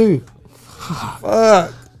Austin too.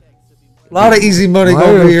 Fuck. A lot of easy money Why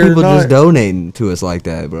going are here people tonight. just donating to us like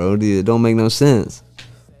that, bro? It don't make no sense.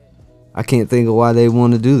 I can't think of why they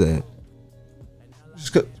want to do that.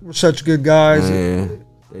 We're such good guys. Yeah,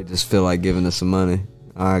 they just feel like giving us some money.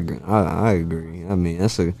 I agree. I agree. I mean,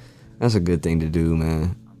 that's a good thing to do,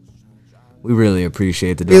 man. We really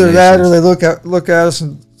appreciate the donations. Either that, or they look at us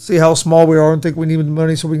and see how small we are and think we need the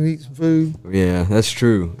money so we can eat some food. Yeah, that's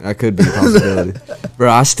true. That could be a possibility, bro.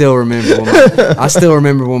 I still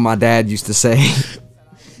remember when my dad used to say,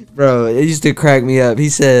 bro, it used to crack me up. He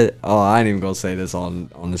said, "Oh, I ain't even gonna say this on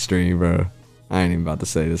the stream, bro. I ain't even about to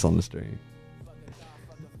say this on the stream."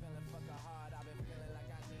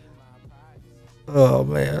 Oh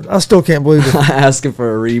man, I still can't believe it. Asking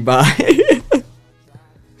for a rebuy.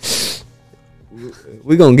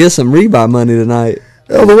 We gonna get some rebuy money tonight.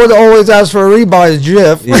 Oh, the one that always asks for a rebuy is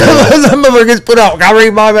Jeff. Yeah. That motherfucker gets put out. Got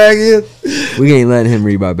rebuy back in. We ain't letting him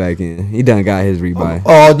rebuy back in. He done got his rebuy.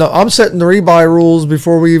 Oh no, I'm setting the rebuy rules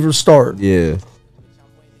before we even start. Yeah.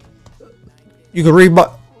 You can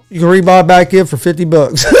rebuy back in for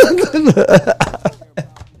 $50.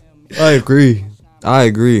 I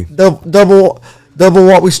agree. Double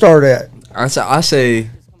what we start at. I say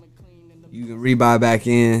you can rebuy back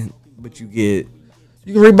in, but you can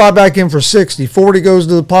rebuy back in for 60. 40 goes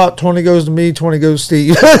to the pot, 20 goes to me, 20 goes to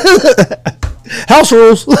Steve. House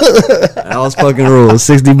rules. house fucking rules.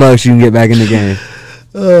 $60 you can get back in the game.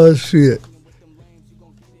 Oh shit.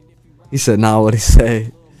 He said, "Nah, what he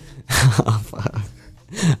say?" Oh, fuck.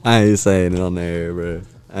 I ain't saying it on the air, bro.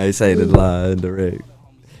 I ain't saying it live direct.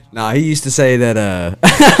 Nah, he used to say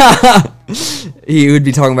that he would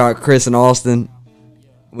be talking about Chris and Austin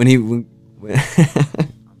when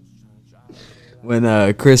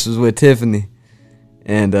Chris was with Tiffany,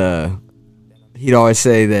 and he'd always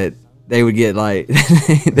say that they would get like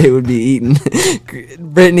they would be eating.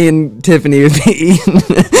 Brittany and Tiffany would be eating,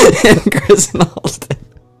 and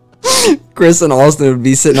Chris and Austin would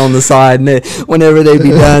be sitting on the side, and whenever they'd be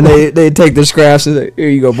done, they'd take their scraps and say, "Here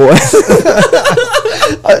you go, boy."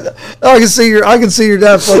 I can see your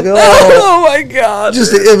dad fucking. Oh my god!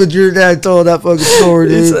 Just the image of your dad telling that fucking story,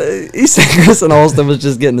 dude. He said Chris and Austin was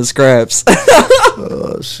just getting the scraps.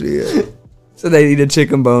 Oh shit! So they eat a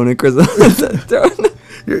chicken bone, and Chris.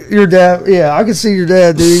 Your dad, yeah, I can see your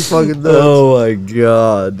dad, dude. He's fucking nuts. Oh my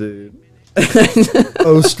god, dude.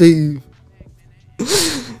 Oh, Steve.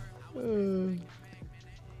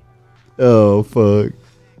 Oh fuck.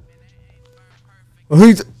 Well,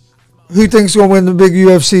 who thinks gonna win the big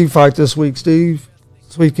UFC fight this week, Steve?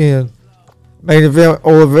 This weekend, main event: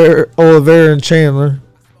 Oliveira and Chandler.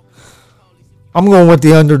 I'm going with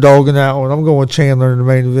the underdog in that one. I'm going with Chandler in the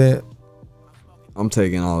main event. I'm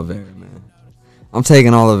taking Oliveira, man. I'm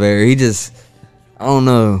taking Oliveira. He just, I don't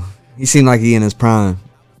know. He seemed like he in his prime,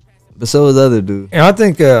 but so is other dude. And I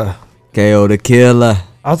think KO the killer.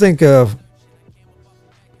 I think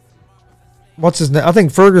what's his name? I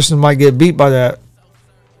think Ferguson might get beat by that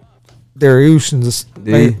Dariush in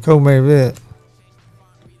the co-main event.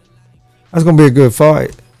 That's gonna be a good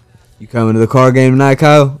fight. You coming to the car game tonight,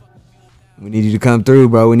 Kyle? We need you to come through,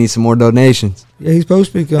 bro. We need some more donations. Yeah, he's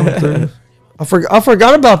supposed to be coming through. I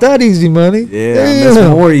forgot about that easy money. Yeah, that's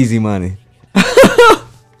more easy money.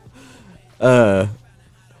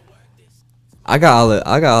 I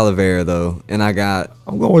got Oliveira though, and I'm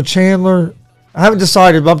going with Chandler. I haven't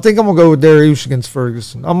decided, but I think I'm gonna go with Dariush against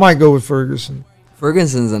Ferguson. I might go with Ferguson.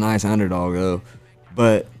 Ferguson's a nice underdog though,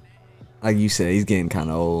 but like you said, he's getting kind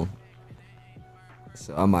of old,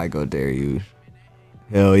 so I might go Dariush.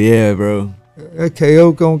 Hell yeah, bro. That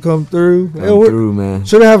KO gonna come through. Come through, man.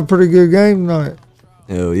 Should have a pretty good game tonight.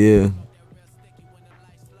 Hell yeah.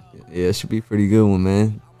 Yeah, it should be a pretty good one,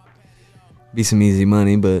 man. Be some easy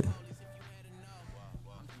money, but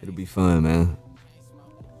it'll be fun, man.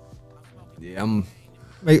 Yeah,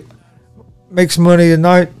 make some money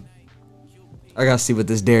tonight. I gotta see what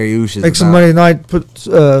this Dariush is Make some money tonight.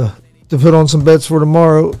 To put on some bets for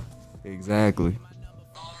tomorrow. Exactly.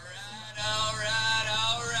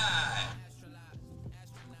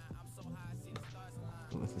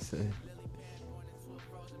 What's it say?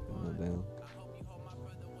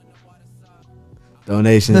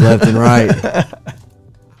 Donations left and right.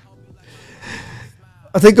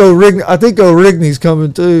 I think O'Rigney's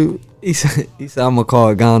coming too. He said I'm gonna call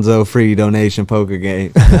it Gonzo free donation poker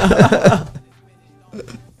game.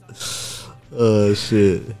 Oh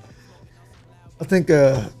shit. I think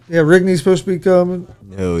Rigney's supposed to be coming.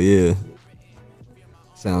 Hell yeah.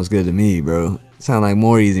 Sounds good to me, bro. Sound like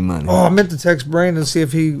more easy money. Oh, I meant to text Brandon to see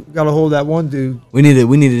if he got a hold of that one dude. We need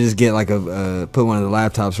to just get like put one of the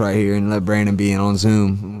laptops right here and let Brandon be in on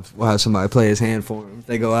Zoom. We'll have somebody play his hand for him if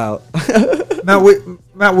they go out.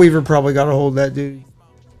 Matt Weaver probably got a hold of that dude.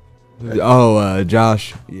 Oh,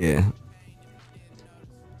 Josh. Yeah.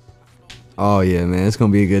 Oh yeah, man. It's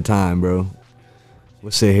gonna be a good time, bro.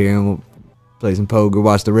 We'll sit here and we'll play some poker,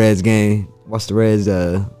 watch the Reds game. Watch the Reds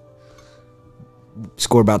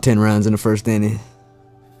score about 10 runs in the first inning.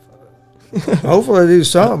 Hopefully they do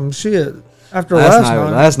something. Shit. After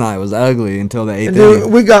last night was ugly until the 8th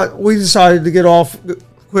inning. We decided to get off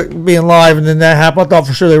quick being live, and then that happened. I thought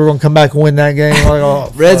for sure they were going to come back and win that game. Like,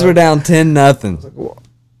 oh, Reds were down 10-0.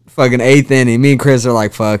 Fucking 8th inning. Me and Chris are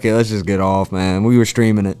like, fuck it, let's just get off, man. We were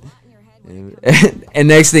streaming it. And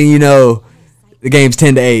next thing you know, the game's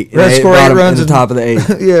 10-8. Reds score 8 runs in the top of the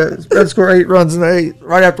 8th. Yeah, Reds score 8 runs in the 8th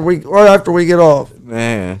right after we get off.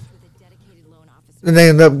 Man. And they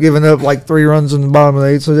end up giving up like 3 runs in the bottom of the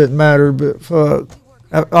 8th, so it didn't matter. But fuck,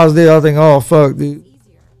 I was there. I think, oh fuck, dude.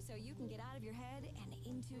 So you can get out of your head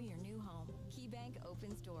and into your new home. KeyBank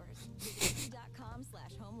opens doors.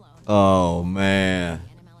 KeyBank.com/home loan. Oh man.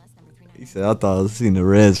 He said, I thought I was seeing the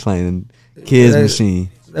Reds playing kids machine.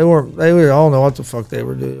 They weren't. I don't know what the fuck they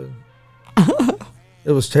were doing.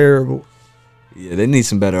 It was terrible. Yeah, they need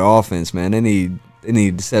some better offense, man. They need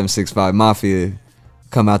 765 Mafia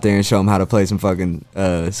come out there and show them how to play some fucking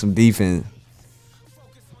some defense.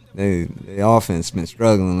 They offense been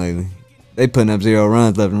struggling lately. They putting up 0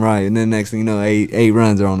 runs left and right, and then next thing you know, eight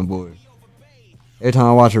runs are on the board. Every time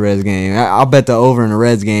I watch a Reds game, I'll bet the over in a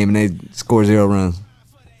Reds game and they score 0 runs.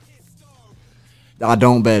 I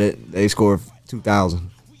don't bet it. They score 2,000.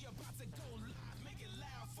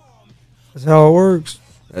 That's how it works.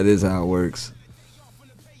 That is how it works.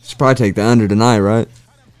 Should probably take the under tonight, right?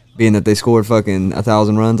 Being that they scored fucking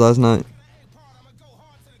 1,000 runs last night.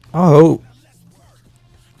 I hope.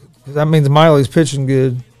 'Cause that means Miley's pitching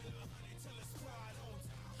good.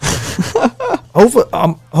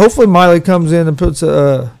 Hopefully Miley comes in and puts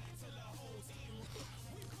another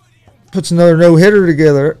no-hitter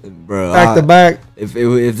together. Bro, back to back. If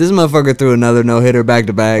this motherfucker threw another no-hitter back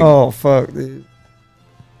to back. Oh fuck, dude.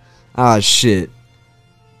 Ah shit.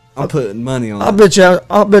 I'm putting money on I'll bet you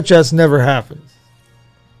that's never happened.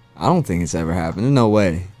 I don't think it's ever happened. There's no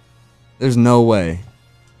way. There's no way.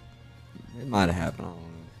 It might have happened. I don't know.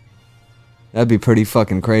 That'd be pretty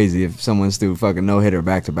fucking crazy if someone's threw fucking no-hitter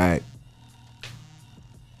back to back.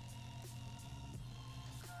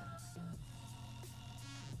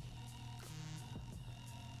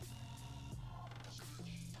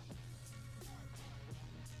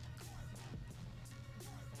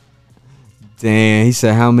 Damn, he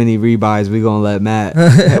said, how many rebuys we gonna let Matt?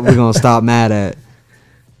 We gonna stop Matt at?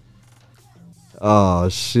 Oh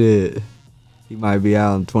shit, he might be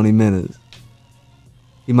out in 20 minutes.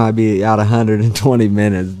 He might be out 120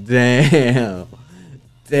 minutes. Damn,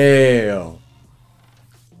 damn.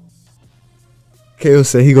 Kale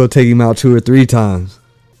said he gonna take him out 2 or 3 times.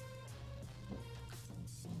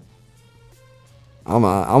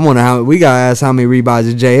 I wonder how we gotta ask how many rebuys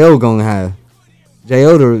is Jo gonna have.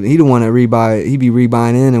 Jo, he the one that rebuy. He be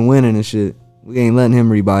rebuying in and winning and shit. We ain't letting him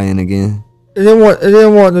rebuy in again. And then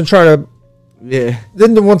want to try to. Yeah.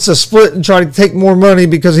 Then the wants to split and try to take more money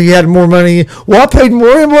because he had more money. Well, I paid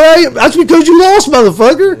more. That's because you lost,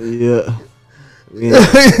 motherfucker. Yeah.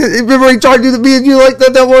 Remember he tried to do me and you like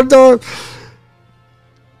that one time?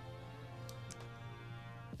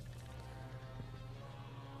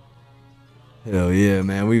 Hell yeah,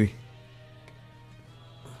 man.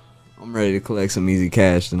 I'm ready to collect some easy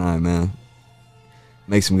cash tonight, man.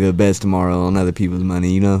 Make some good bets tomorrow on other people's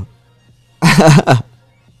money, you know?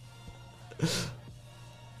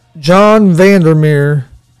 John Vandermeer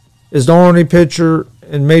is the only pitcher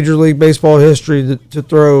in Major League Baseball history to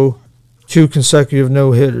throw 2 consecutive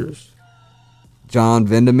no-hitters. John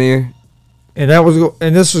Vandermeer? And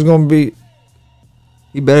this is going to be...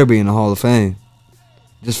 He better be in the Hall of Fame.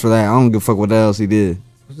 Just for that. I don't give a fuck what else he did.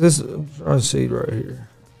 I'm trying to see it right here.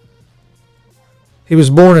 He was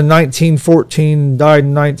born in 1914 and died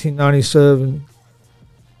in 1997.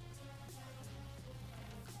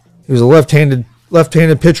 He was a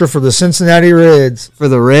left-handed pitcher for the Cincinnati Reds. For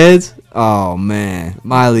the Reds? Oh, man.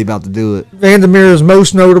 Miley about to do it. Vandermeer is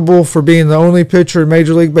most notable for being the only pitcher in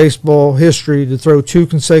Major League Baseball history to throw 2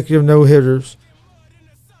 consecutive no-hitters.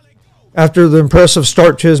 After the impressive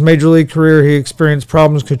start to his Major League career, he experienced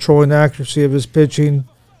problems controlling the accuracy of his pitching,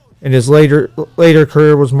 and his later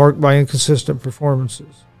career was marked by inconsistent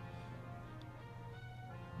performances.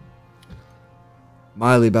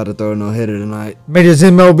 Miley about to throw a no-hitter tonight. Made his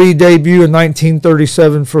MLB debut in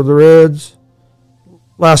 1937 for the Reds.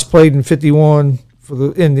 Last played in 51 for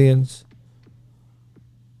the Indians.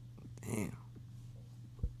 Damn.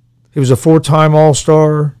 He was a 4-time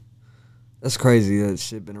All-Star. That's crazy. That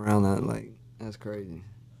shit been around that, like, that's crazy.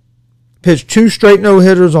 Pitched 2 straight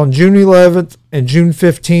no-hitters on June 11th and June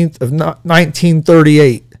 15th of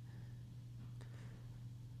 1938.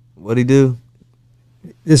 What'd he do?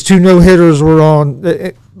 His 2 no-hitters were on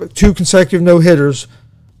 2 consecutive no-hitters.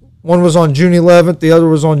 One was on June 11th. The other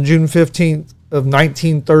was on June 15th of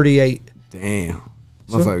 1938. Damn.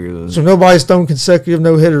 So nobody's thrown consecutive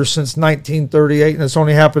no-hitters since 1938, and it's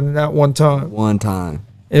only happened in that one time. One time.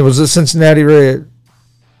 It was the Cincinnati Red.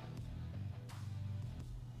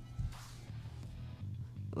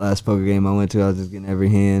 Last poker game I went to, I was just getting every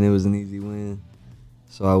hand. It was an easy win.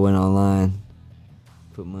 So I went online,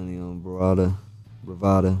 put money on Bravada.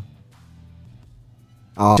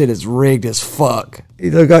 Oh, shit is rigged as fuck. He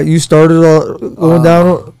got you started going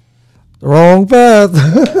down the wrong path.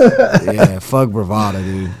 Yeah, fuck Bravada,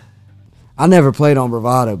 dude. I never played on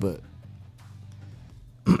Bravada, but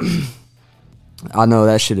I know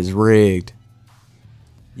that shit is rigged.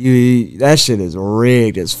 That shit is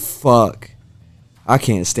rigged as fuck. I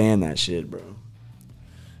can't stand that shit, bro.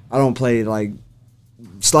 I don't play like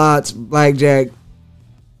slots, blackjack.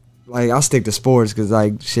 Like, I'll stick to sports because,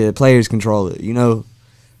 like, shit, players control it, you know?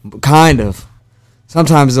 Kind of.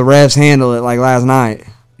 Sometimes the refs handle it, like last night.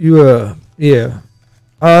 Yeah.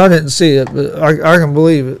 I didn't see it, but I can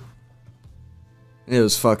believe it. It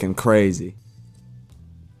was fucking crazy.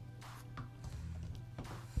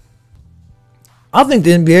 I think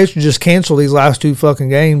the NBA should just cancel these last 2 fucking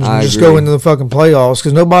games and just agree. go into the fucking playoffs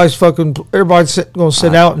because everybody's going to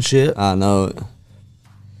sit out and shit. I know it.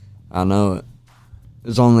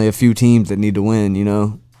 There's only a few teams that need to win, you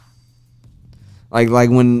know? Like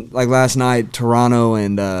last night, Toronto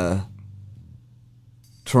and I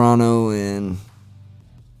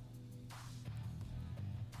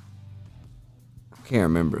can't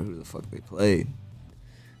remember who the fuck they played.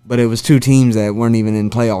 But it was 2 teams that weren't even in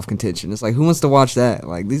playoff contention. It's like, who wants to watch that?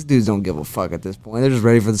 Like, these dudes don't give a fuck at this point. They're just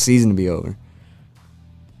ready for the season to be over.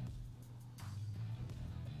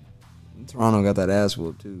 Toronto got that ass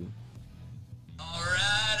whooped, too. All right.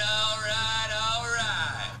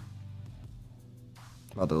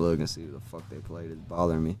 About to look and see who the fuck they played. It's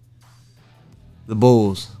bothering me. The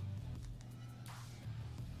Bulls.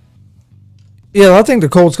 Yeah, I think the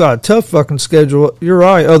Colts got a tough fucking schedule. You're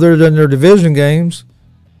right, other than their division games.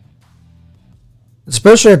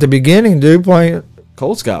 Especially at the beginning, dude, playing.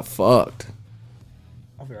 Colts got fucked.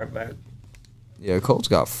 I'll be right back. Yeah, Colts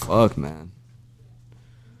got fucked, man.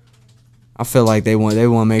 I feel like they want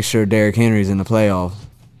to make sure Derrick Henry's in the playoffs.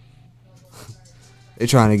 They're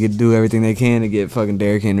trying to do everything they can to get fucking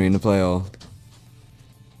Derrick Henry in the playoffs.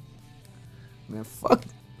 Man, fuck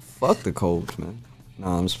the Colts, man.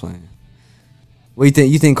 Nah, I'm just playing. What do you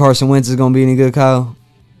think? You think Carson Wentz is gonna be any good, Kyle?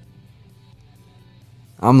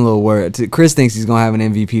 I'm a little worried. Chris thinks he's gonna have an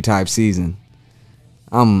MVP type season.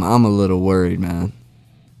 I'm a little worried, man.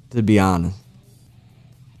 To be honest.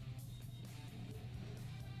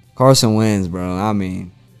 Carson Wentz, bro. I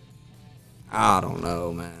mean, I don't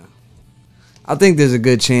know, man. I think there's a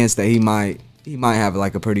good chance that he might have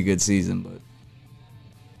like a pretty good season, but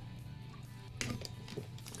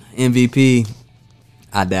MVP,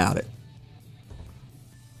 I doubt it.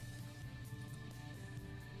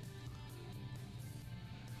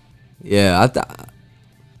 Yeah,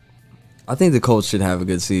 I think the Colts should have a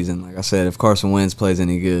good season. Like I said, if Carson Wentz plays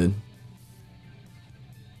any good.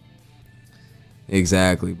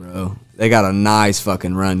 Exactly, bro. They got a nice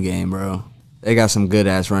fucking run game, bro. They got some good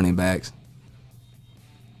ass running backs.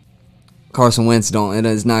 Carson Wentz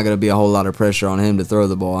it's not gonna be a whole lot of pressure on him to throw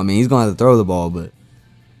the ball. I mean, he's gonna have to throw the ball, but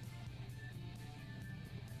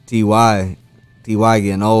Ty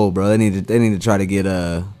getting old, bro. They need to try to get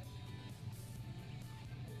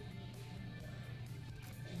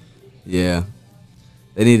yeah.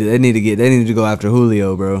 They need to go after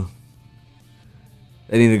Julio, bro.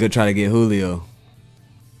 They need to go try to get Julio.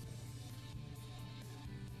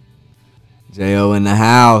 J.O. in the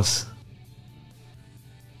house.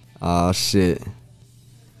 Oh shit.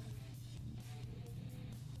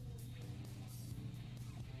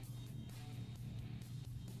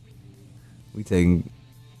 We taking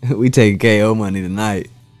KO money tonight.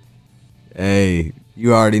 Hey,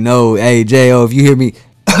 you already know. Hey, J.O., if you hear me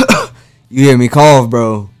you hear me cough,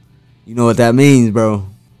 bro, you know what that means, bro.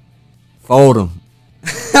 Fold him.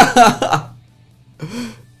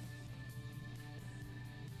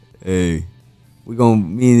 Hey,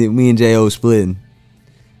 me and J.O. splitting.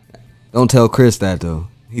 Don't tell Chris that though.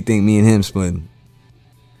 He think me and him splitting.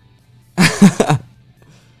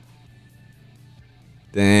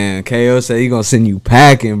 Damn, KO said he gonna send you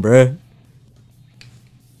packing, bruh.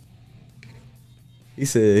 He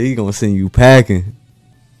said he gonna send you packing.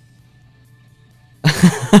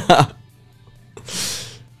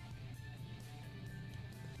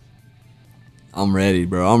 I'm ready,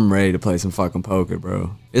 bro. I'm ready to play some fucking poker,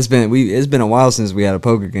 bro. It's been a while since we had a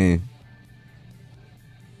poker game.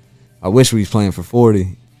 I wish we was playing for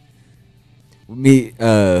 40. Me,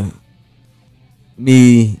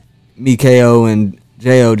 KO, and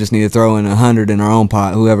Jo just need to throw in 100 in our own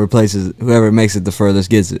pot. Whoever makes it the furthest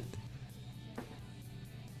gets it.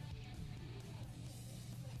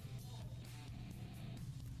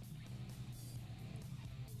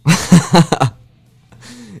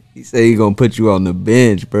 He said he gonna put you on the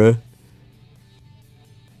bench, bruh.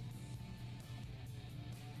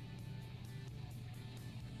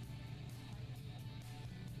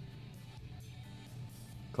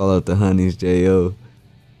 Call out the honeys, J.O.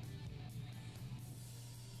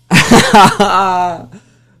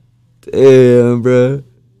 Damn, bro.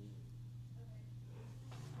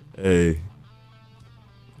 Hey.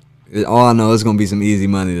 All I know is gonna be some easy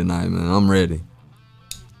money tonight, man. I'm ready.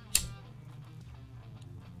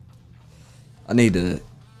 I need to.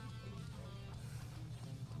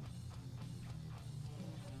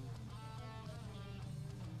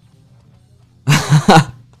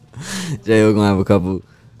 J.O. gonna have a couple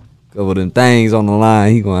of them things on the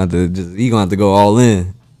line. He gonna have to go all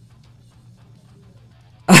in.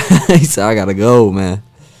 He said, I gotta go, man.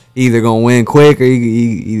 He either gonna win quick or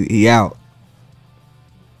he out.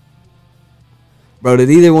 Bro, did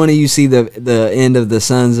either one of you see the end of the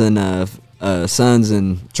Suns and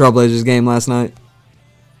Trailblazers game last night?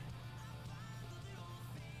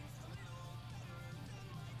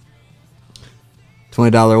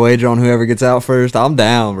 $20 wager on whoever gets out first. I'm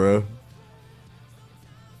down, bro.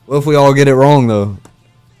 What if we all get it wrong though?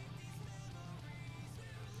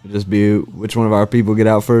 It'll just be which one of our people get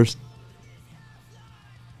out first.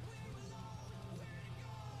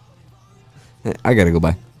 I gotta go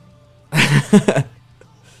by.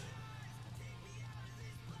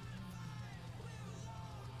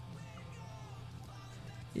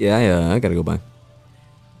 Yeah, I gotta go by.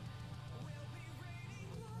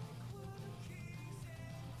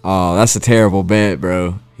 Oh, that's a terrible bet,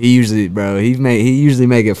 bro. He usually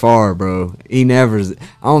make it far, bro. I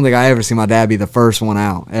don't think I ever see my dad be the first one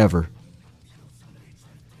out ever.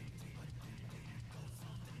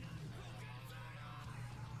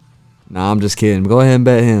 Nah, I'm just kidding. Go ahead and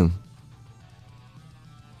bet him.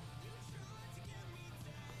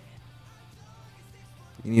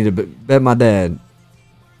 You need to bet my dad.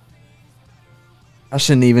 I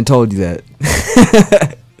shouldn't even told you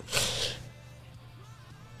that.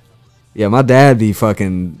 Yeah, my dad be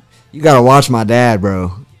fucking. You gotta watch my dad,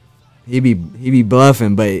 bro. He be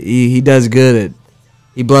bluffing, but he does good at.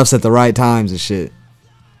 He bluffs at the right times and shit.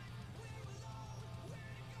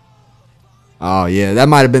 Oh yeah, that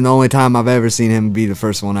might have been the only time I've ever seen him be the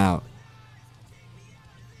first one out.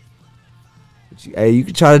 But you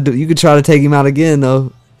could try to take him out again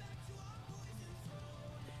though.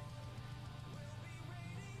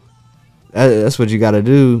 That's what you got to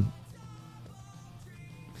do.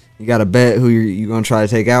 You got to bet who you're going to try to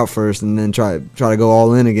take out first, and then try to go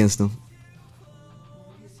all in against them.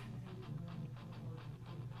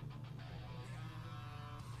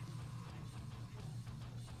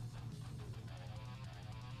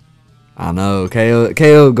 I know.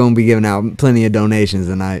 KO going to be giving out plenty of donations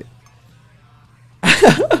tonight.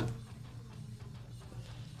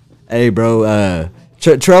 Hey, bro.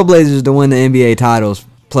 Trailblazers to win the NBA titles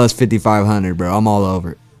plus 5,500, bro. I'm all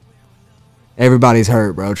over it. Everybody's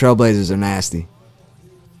hurt, bro. Trailblazers are nasty.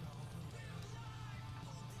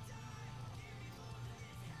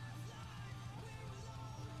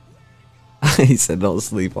 He said, "Don't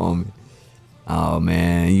sleep on me." Oh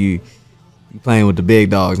man, you playing with the big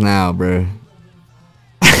dogs now, bro.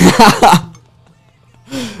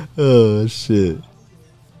 Oh shit.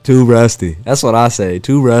 Too rusty. That's what I say.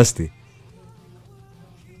 Too rusty.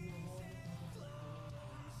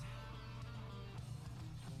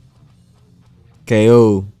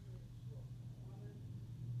 KO.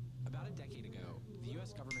 About a decade ago, the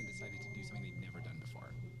U.S. government decided to do something they'd never done before.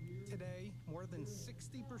 Today, more than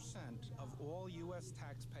 60% of all U.S.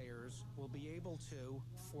 taxpayers will be able to,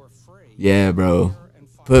 for free. Yeah, bro.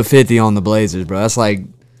 Put 50 on the Blazers, bro. That's like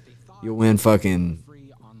you'll win fucking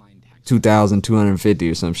 2,250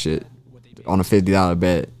 or some shit on a $50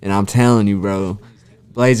 bet. And I'm telling you, bro,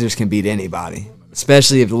 Blazers can beat anybody,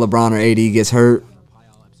 especially if LeBron or AD gets hurt.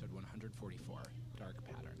 Episode 144, Dark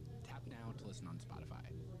Pattern. Tap now to listen on Spotify.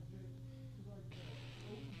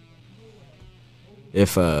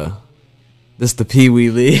 If this the Pee Wee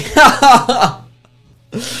League.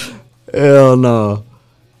 Hell no.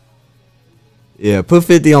 Yeah, put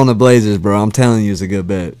 50 on the Blazers, bro. I'm telling you, it's a good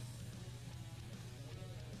bet.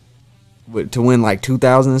 To win like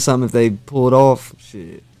 2,000 or something if they pull it off,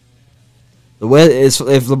 shit. The West is,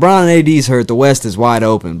 if LeBron and AD's hurt, the West is wide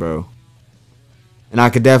open, bro. And I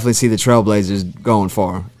could definitely see the Trailblazers going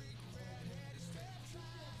far.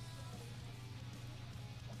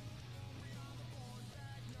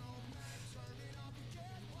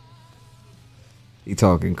 He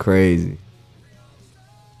talking crazy.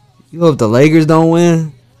 You know, if the Lakers don't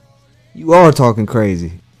win, you are talking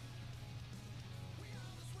crazy.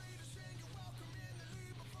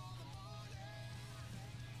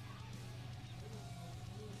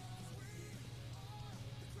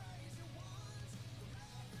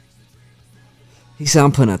 He said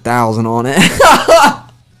I'm putting 1,000 on it.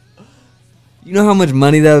 You know how much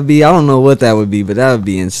money that would be? I don't know what that would be, but that would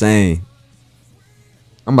be insane.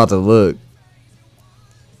 I'm about to look.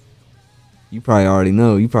 You probably already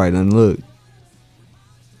know. You probably done look.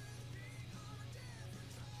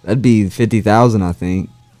 That'd be 50,000, I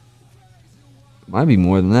think. Might be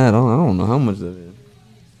more than that. I don't know how much that is.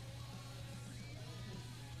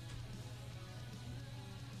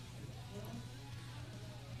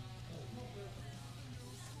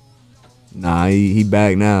 Nah, he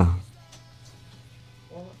back now.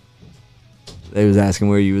 They was asking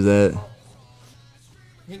where you was at.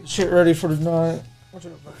 Getting shit ready for tonight.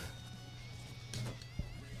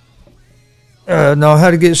 No, how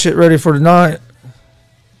to get shit ready for tonight.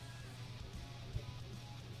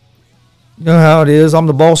 You know how it is. I'm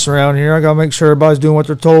the boss around here. I gotta make sure everybody's doing what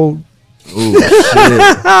they're told. Ooh, shit.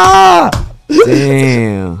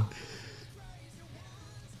 Damn.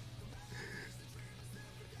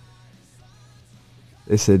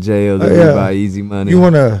 They said JO they yeah. buy easy money. You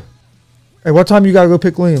wanna? Hey, what time you gotta go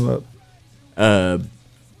pick Liam up?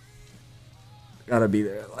 Gotta be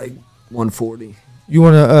there at like 1:40. You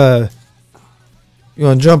wanna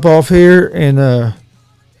jump off here and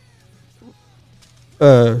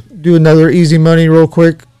do another easy money real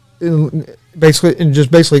quick, and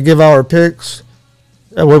basically give our picks.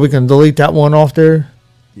 That way we can delete that one off there.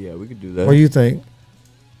 Yeah, we could do that. What do you think?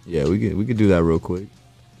 Yeah, we could do that real quick.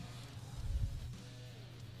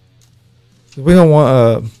 We don't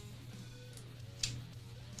want.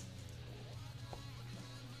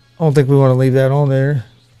 I don't think we want to leave that on there.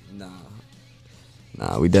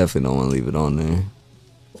 Nah, we definitely don't want to leave it on there.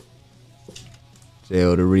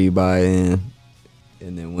 JO to rebuy in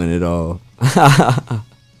and then win it all.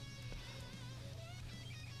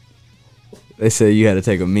 They said you had to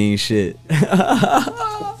take a mean shit.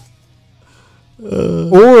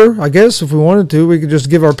 Or I guess if we wanted to, we could just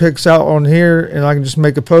give our picks out on here, and I can just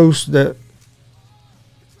make a post that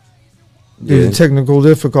due to technical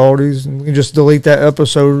difficulties, and we can just delete that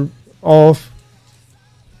episode off.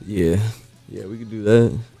 Yeah, we could do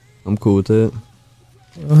that. I'm cool with that.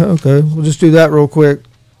 Okay, we'll just do that real quick.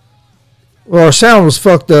 Well, our sound was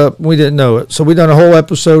fucked up. We didn't know it, so we done a whole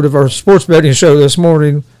episode of our sports betting show this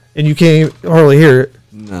morning, and you can't hardly hear it.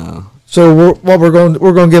 No, So we're going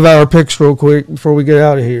to give out our picks real quick before we get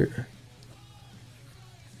out of here.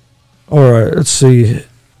 All right, let's see.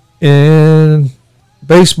 In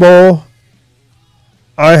baseball,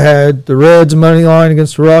 I had the Reds money line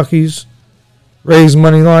against the Rockies, Rays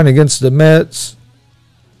money line against the Mets,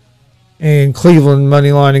 and Cleveland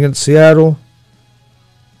money line against Seattle.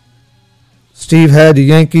 Steve had the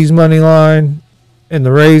Yankees money line and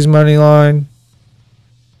the Rays money line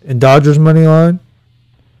and Dodgers money line.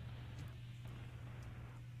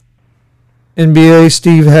 NBA,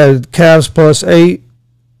 Steve had Cavs +8,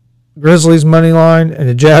 Grizzlies money line, and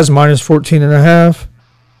the Jazz -14.5.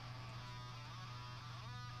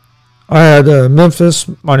 I had Memphis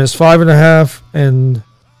 -5.5 and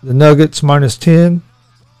the Nuggets -10.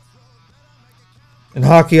 In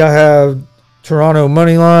hockey, I have Toronto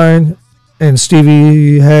money line, and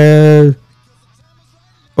Stevie had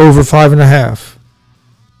over 5.5.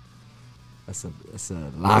 That's a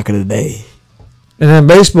lock of the day. And then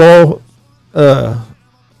baseball, I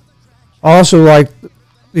also like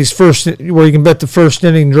these first where you can bet the first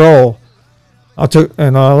inning draw. I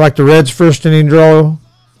like the Reds first inning draw,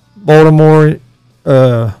 Baltimore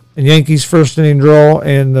and Yankees first inning draw,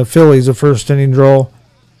 and the Phillies the first inning draw.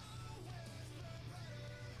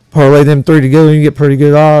 Parlay them three together, you get pretty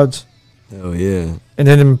good odds. Oh yeah. And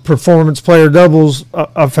then in performance player doubles,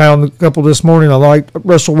 I found a couple this morning. I like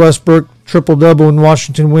Russell Westbrook triple double in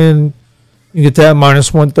Washington win. You get that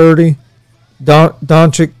 -130.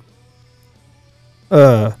 Doncic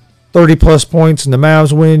 30 plus points and the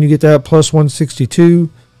Mavs win. You get that +162.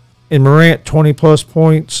 And Morant 20 plus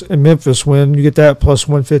points and Memphis win. You get that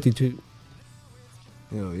 +152.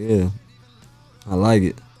 Oh yeah. I like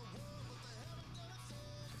it.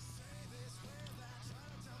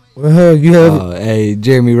 Well, you have. Hey,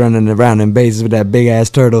 Jeremy running around in bases with that big ass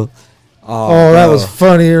turtle. Oh, that was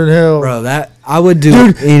funnier than hell, bro. That I would do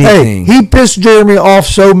Hey, anything. he pissed Jeremy off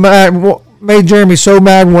so mad, made Jeremy so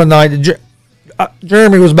mad one night. That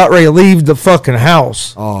Jeremy was about ready to leave the fucking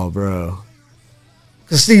house. Oh, bro.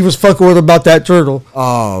 Because Steve was fucking with him about that turtle.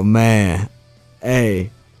 Oh man,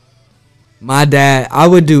 hey, my dad. I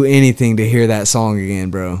would do anything to hear that song again,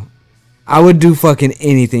 bro. I would do fucking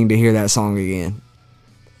anything to hear that song again.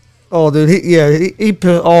 Oh, dude,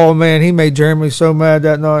 oh man, he made Jeremy so mad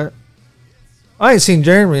that night. I ain't seen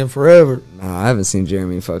Jeremy in forever. No, I haven't seen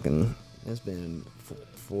Jeremy in fucking. It's been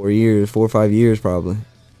 4 years, 4 or 5 years, probably.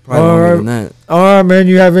 Probably longer than that. All right, man.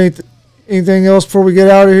 You have anything else before we get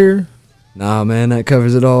out of here? Nah, man, that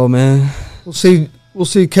covers it all, man. We'll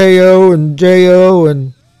see KO and Jo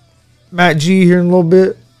and Matt G here in a little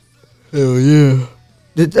bit. Hell yeah.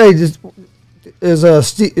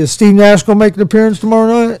 Is Steve Nash gonna make an appearance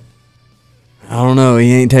tomorrow night? I don't know.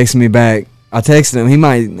 He ain't texting me back. I texted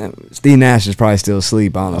him. Steve Nash is probably still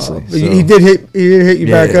asleep, honestly. But he did hit you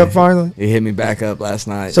back up finally. He hit me back up last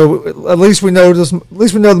night. So at least we know this. At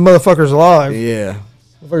least we know the motherfucker's alive. Yeah.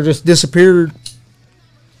 Or just disappeared.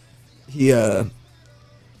 I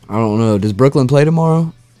don't know. Does Brooklyn play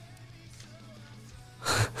tomorrow?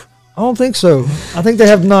 I don't think so. I think they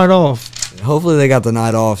have the night off. Hopefully they got the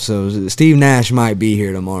night off. So Steve Nash might be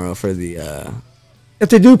here tomorrow for the. If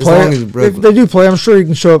they do play, I'm sure he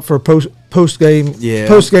can show up for a post game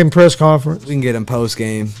press conference. We can get him post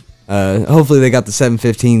game. Hopefully they got the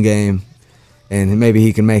 7:15 game, and maybe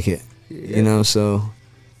he can make it. Yeah. You know, so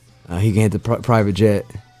he can hit the private jet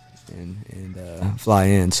and fly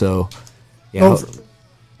in. So yeah.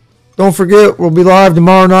 Don't forget, we'll be live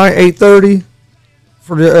tomorrow night, 8:30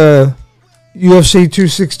 for the UFC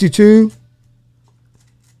 262.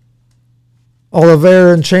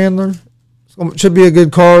 Oliveira and Chandler. Should be a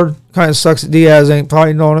good card. Kind of sucks that Diaz ain't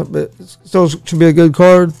fighting on it, but it still should be a good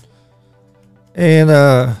card. And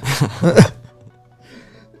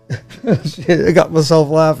shit, I got myself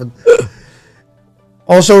laughing.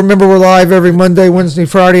 Also, remember we're live every Monday, Wednesday,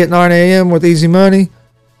 Friday at 9 a.m. with Easy Money.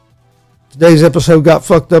 Today's episode got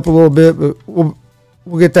fucked up a little bit, but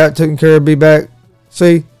we'll get that taken care of. Be back.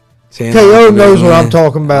 See, KO knows what I'm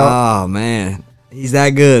talking about. Oh man, he's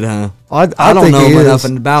that good, huh? I don't think know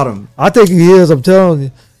nothing about him. I think he is. I'm telling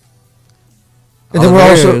you. And then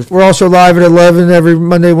we're also live at 11 every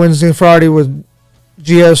Monday, Wednesday, and Friday with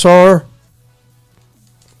GSR.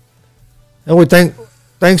 And we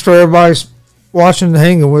thanks for everybody watching and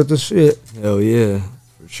hanging with us. Shit. Hell yeah,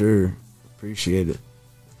 for sure. Appreciate it.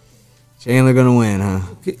 Chandler gonna win, huh?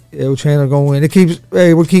 Yeah, Chandler gonna win.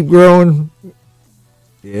 We keep growing.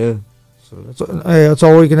 Yeah. So that's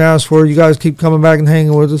all we can ask for. You guys keep coming back and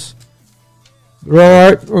hanging with us. We're all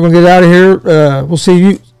right. We're gonna get out of here. We'll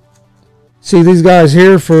see these guys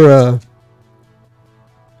here for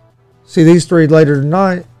see these three later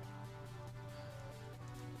tonight.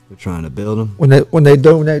 We're trying to build them. When they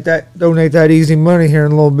donate that easy money here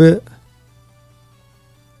in a little bit.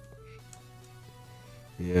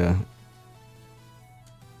 Yeah.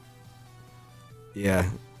 Yeah.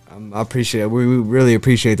 I appreciate it. We really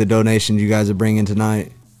appreciate the donation you guys are bringing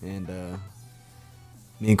tonight. And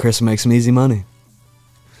me and Chris will make some easy money.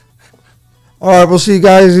 All right, we'll see you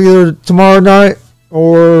guys either tomorrow night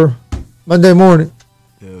or Monday morning.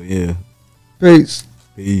 Hell yeah. Peace.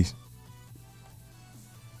 Peace.